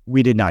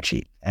we did not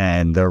cheat.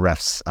 And the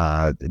refs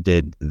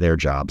did their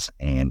jobs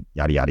and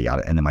yada, yada,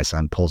 yada. And then my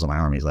son pulls on my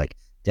arm. He's like,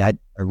 Dad,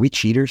 are we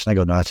cheaters? And I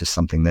go, no, that's just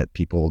something that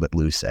people that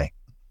lose say.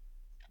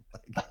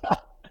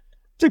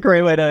 It's a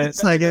great way to.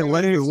 It's like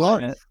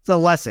it's a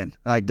lesson.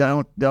 Like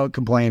don't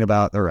complain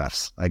about the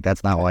refs. Like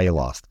that's not why you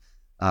lost.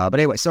 But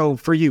anyway, so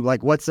for you,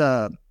 like, you went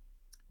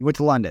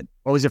to London.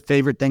 What was your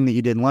favorite thing that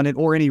you did in London,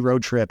 or any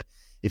road trip?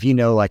 If you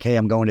know, like, hey,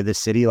 I'm going to this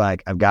city,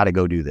 like I've got to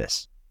go do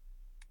this.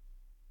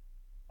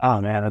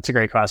 Oh man, that's a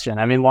great question.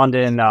 I mean,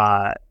 London.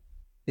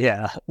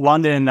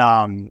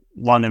 London's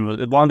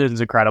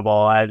incredible.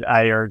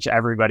 I urge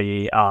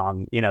everybody,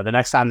 the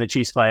next time the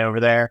Chiefs play over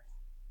there,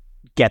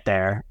 get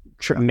there,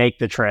 make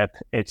the trip.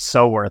 It's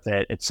so worth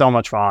it. It's so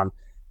much fun.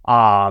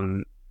 I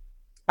don't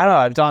know.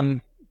 I've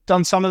done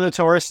some of the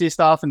touristy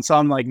stuff, and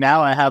some like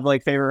now I have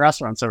like favorite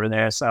restaurants over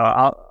there. So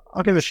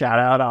I'll give a shout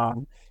out.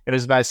 It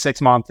was my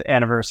 6-month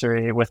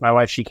anniversary with my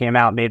wife. She came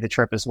out, made the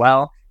trip as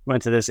well.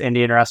 Went to this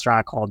Indian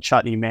restaurant called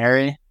Chutney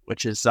Mary,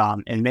 which is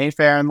in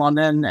Mayfair in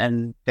London.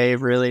 And they've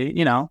really,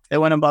 they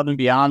went above and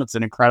beyond. It's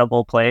an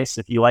incredible place.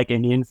 If you like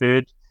Indian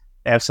food,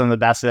 they have some of the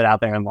best of it out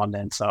there in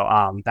London.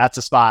 So that's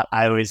a spot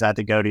I always had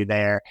to go to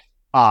there.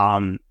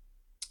 And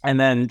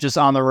then just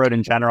on the road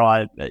in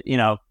general,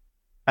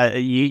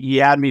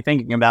 you had me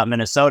thinking about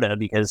Minnesota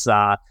because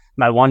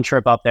my one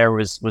trip up there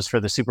was for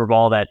the Super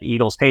Bowl, that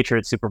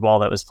Eagles-Patriots Super Bowl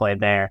that was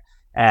played there.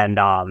 And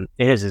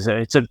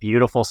it's a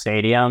beautiful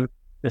stadium.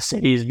 The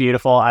city is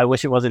beautiful. I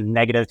wish it wasn't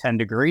negative 10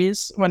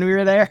 degrees when we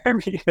were there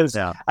because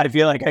I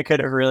feel like I could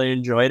have really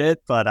enjoyed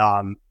it. But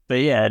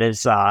yeah, it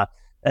is a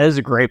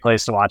great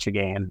place to watch a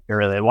game.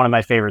 Really, one of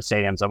my favorite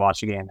stadiums I've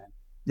watched a game in.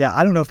 Yeah,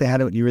 I don't know if they had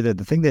it when you were there.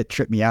 The thing that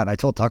tripped me out, and I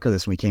told Tucker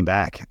this when we came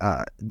back,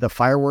 the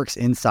fireworks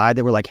inside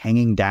that were like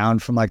hanging down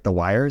from like the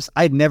wires.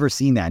 I'd never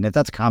seen that. And if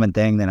that's a common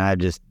thing, then I've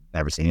just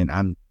never seen it.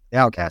 I'm the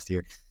outcast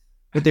here.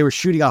 But they were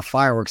shooting off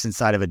fireworks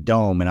inside of a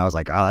dome. And I was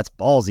like, oh, that's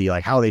ballsy.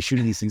 Like, how are they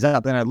shooting these things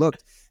up? Then I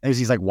looked, and there's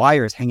these like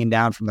wires hanging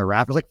down from the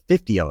rafters, like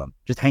 50 of them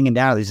just hanging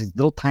down. There's these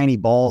little tiny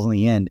balls on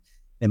the end.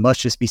 It must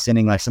just be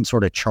sending like some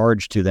sort of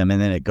charge to them.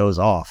 And then it goes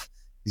off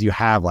because you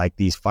have like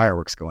these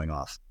fireworks going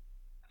off.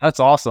 That's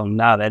awesome.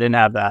 No, they didn't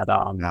have that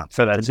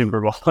for that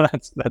Super Bowl.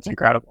 That's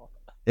incredible.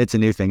 It's a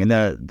new thing. And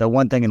the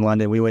one thing in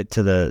London, we went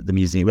to the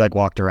museum. We like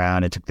walked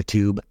around and took the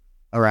tube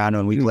around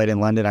when we played in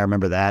London. I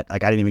remember that.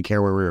 Like, I didn't even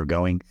care where we were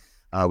going.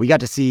 We got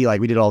to see, like,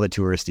 we did all the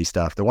touristy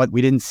stuff. The one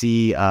we didn't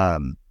see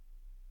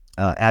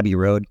Abbey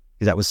Road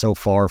because that was so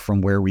far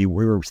from where we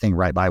were staying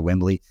right by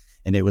Wembley,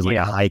 and it was like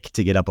a hike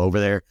to get up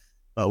over there.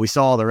 But we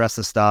saw all the rest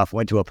of the stuff,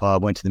 went to a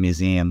pub, went to the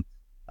museum,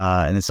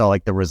 and then saw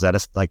like the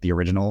Rosetta, like the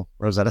original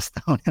Rosetta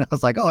Stone. And I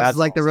was like, oh, that's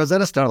like awesome. The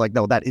Rosetta Stone. I'm like,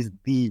 no, that is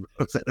the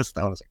Rosetta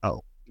Stone. I was like,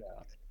 oh,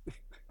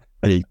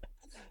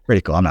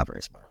 pretty cool. I'm not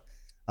very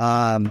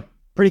smart.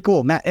 Pretty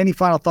cool. Matt, any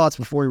final thoughts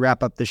before we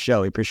wrap up this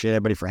show? We appreciate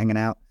everybody for hanging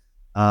out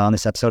on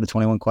this episode of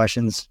 21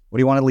 Questions. What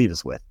do you want to leave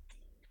us with?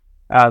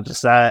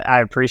 I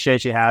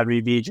appreciate you having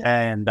me, BJ,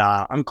 and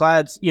I'm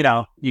glad you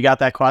got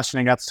that question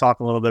and got to talk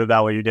a little bit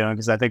about what you're doing,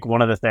 because I think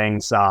one of the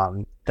things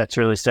that's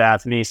really stood out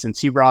to me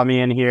since you brought me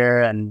in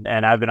here and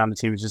I've been on the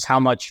team is just how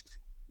much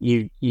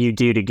you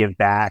do to give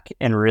back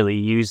and really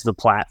use the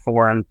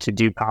platform to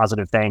do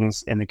positive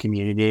things in the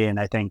community. And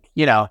I think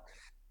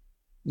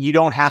you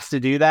don't have to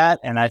do that.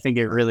 And I think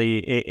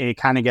it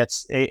kind of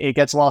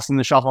gets lost in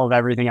the shuffle of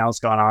everything else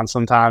going on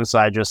sometimes. So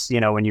I just,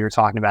 when you were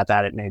talking about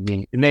that, it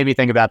made me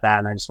think about that.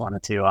 And I just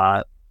wanted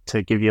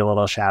to give you a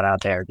little shout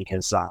out there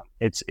because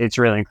it's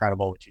really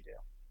incredible what you do.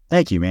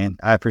 Thank you, man.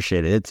 I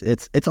appreciate it.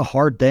 It's a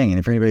hard thing. And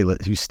if anybody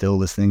who's still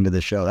listening to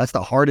the show, that's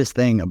the hardest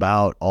thing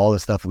about all the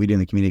stuff we do in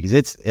the community, because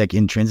it's like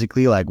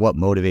intrinsically like what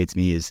motivates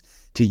me is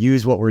to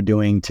use what we're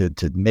doing to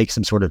make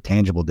some sort of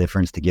tangible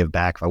difference, to give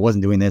back. If I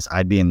wasn't doing this,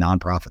 I'd be in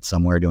nonprofit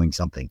somewhere doing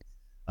something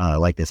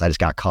like this. I just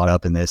got caught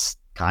up in this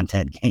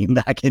content game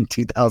back in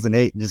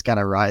 2008 and just kind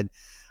of ride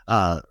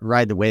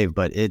the wave.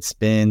 But it's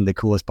been the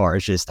coolest part.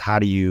 It's just, how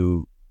do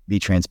you be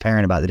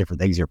transparent about the different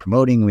things you're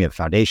promoting? We have a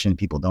foundation,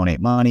 people donate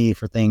money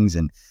for things,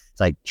 and it's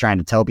like trying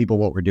to tell people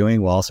what we're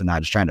doing while also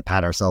not just trying to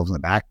pat ourselves on the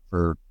back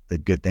for the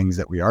good things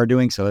that we are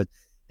doing. So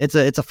it's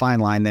a fine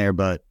line there,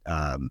 but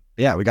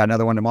yeah, we got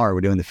another one tomorrow.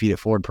 We're doing the Feed It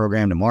Forward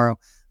program tomorrow,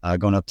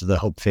 going up to the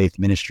Hope Faith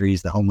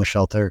Ministries, the homeless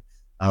shelter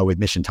with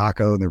Mission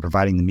Taco. They're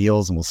providing the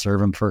meals, and we'll serve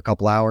them for a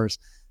couple hours.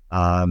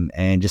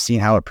 And just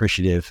seeing how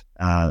appreciative,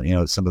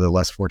 some of the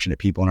less fortunate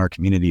people in our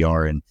community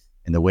are, and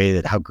the way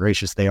that how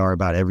gracious they are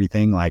about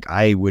everything. Like,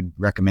 I would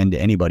recommend to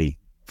anybody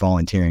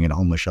volunteering at a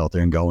homeless shelter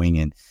and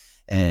going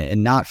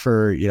and not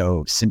for,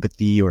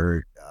 sympathy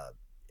or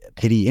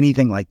pity,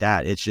 anything like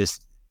that. It's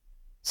just,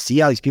 see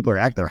how these people are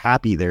acting. They're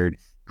happy. They're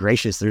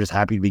gracious. They're just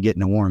happy to be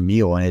getting a warm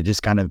meal. And it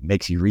just kind of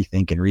makes you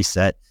rethink and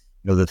reset,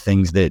 the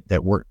things that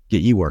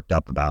get you worked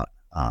up about.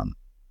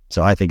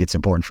 So I think it's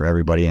important for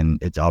everybody.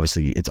 And it's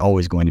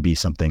always going to be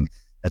something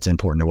that's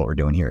important to what we're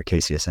doing here at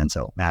KCSN.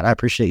 So Matt, I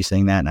appreciate you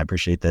saying that. And I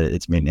appreciate that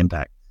it's made an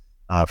impact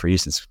for you,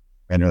 since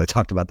we hadn't really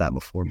talked about that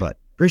before, but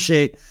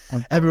appreciate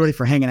everybody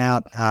for hanging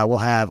out. We'll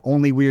have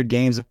Only Weird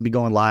Games will be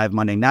going live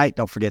Monday night.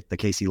 Don't forget the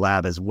KC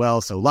Lab as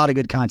well. So a lot of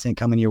good content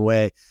coming your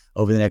way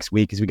over the next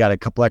week, as we got a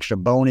couple extra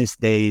bonus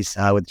days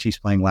with the Chiefs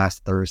playing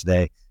last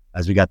Thursday,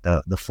 as we got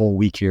the full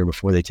week here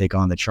before they take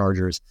on the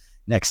Chargers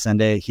next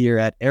Sunday here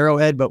at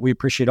Arrowhead. But we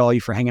appreciate all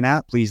you for hanging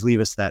out. Please leave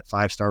us that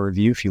 5-star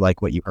review if you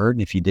like what you heard.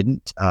 And if you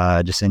didn't,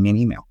 just send me an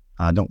email.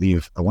 Don't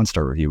leave a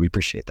 1-star review. We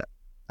appreciate that.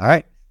 All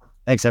right.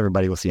 Thanks,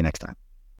 everybody. We'll see you next time.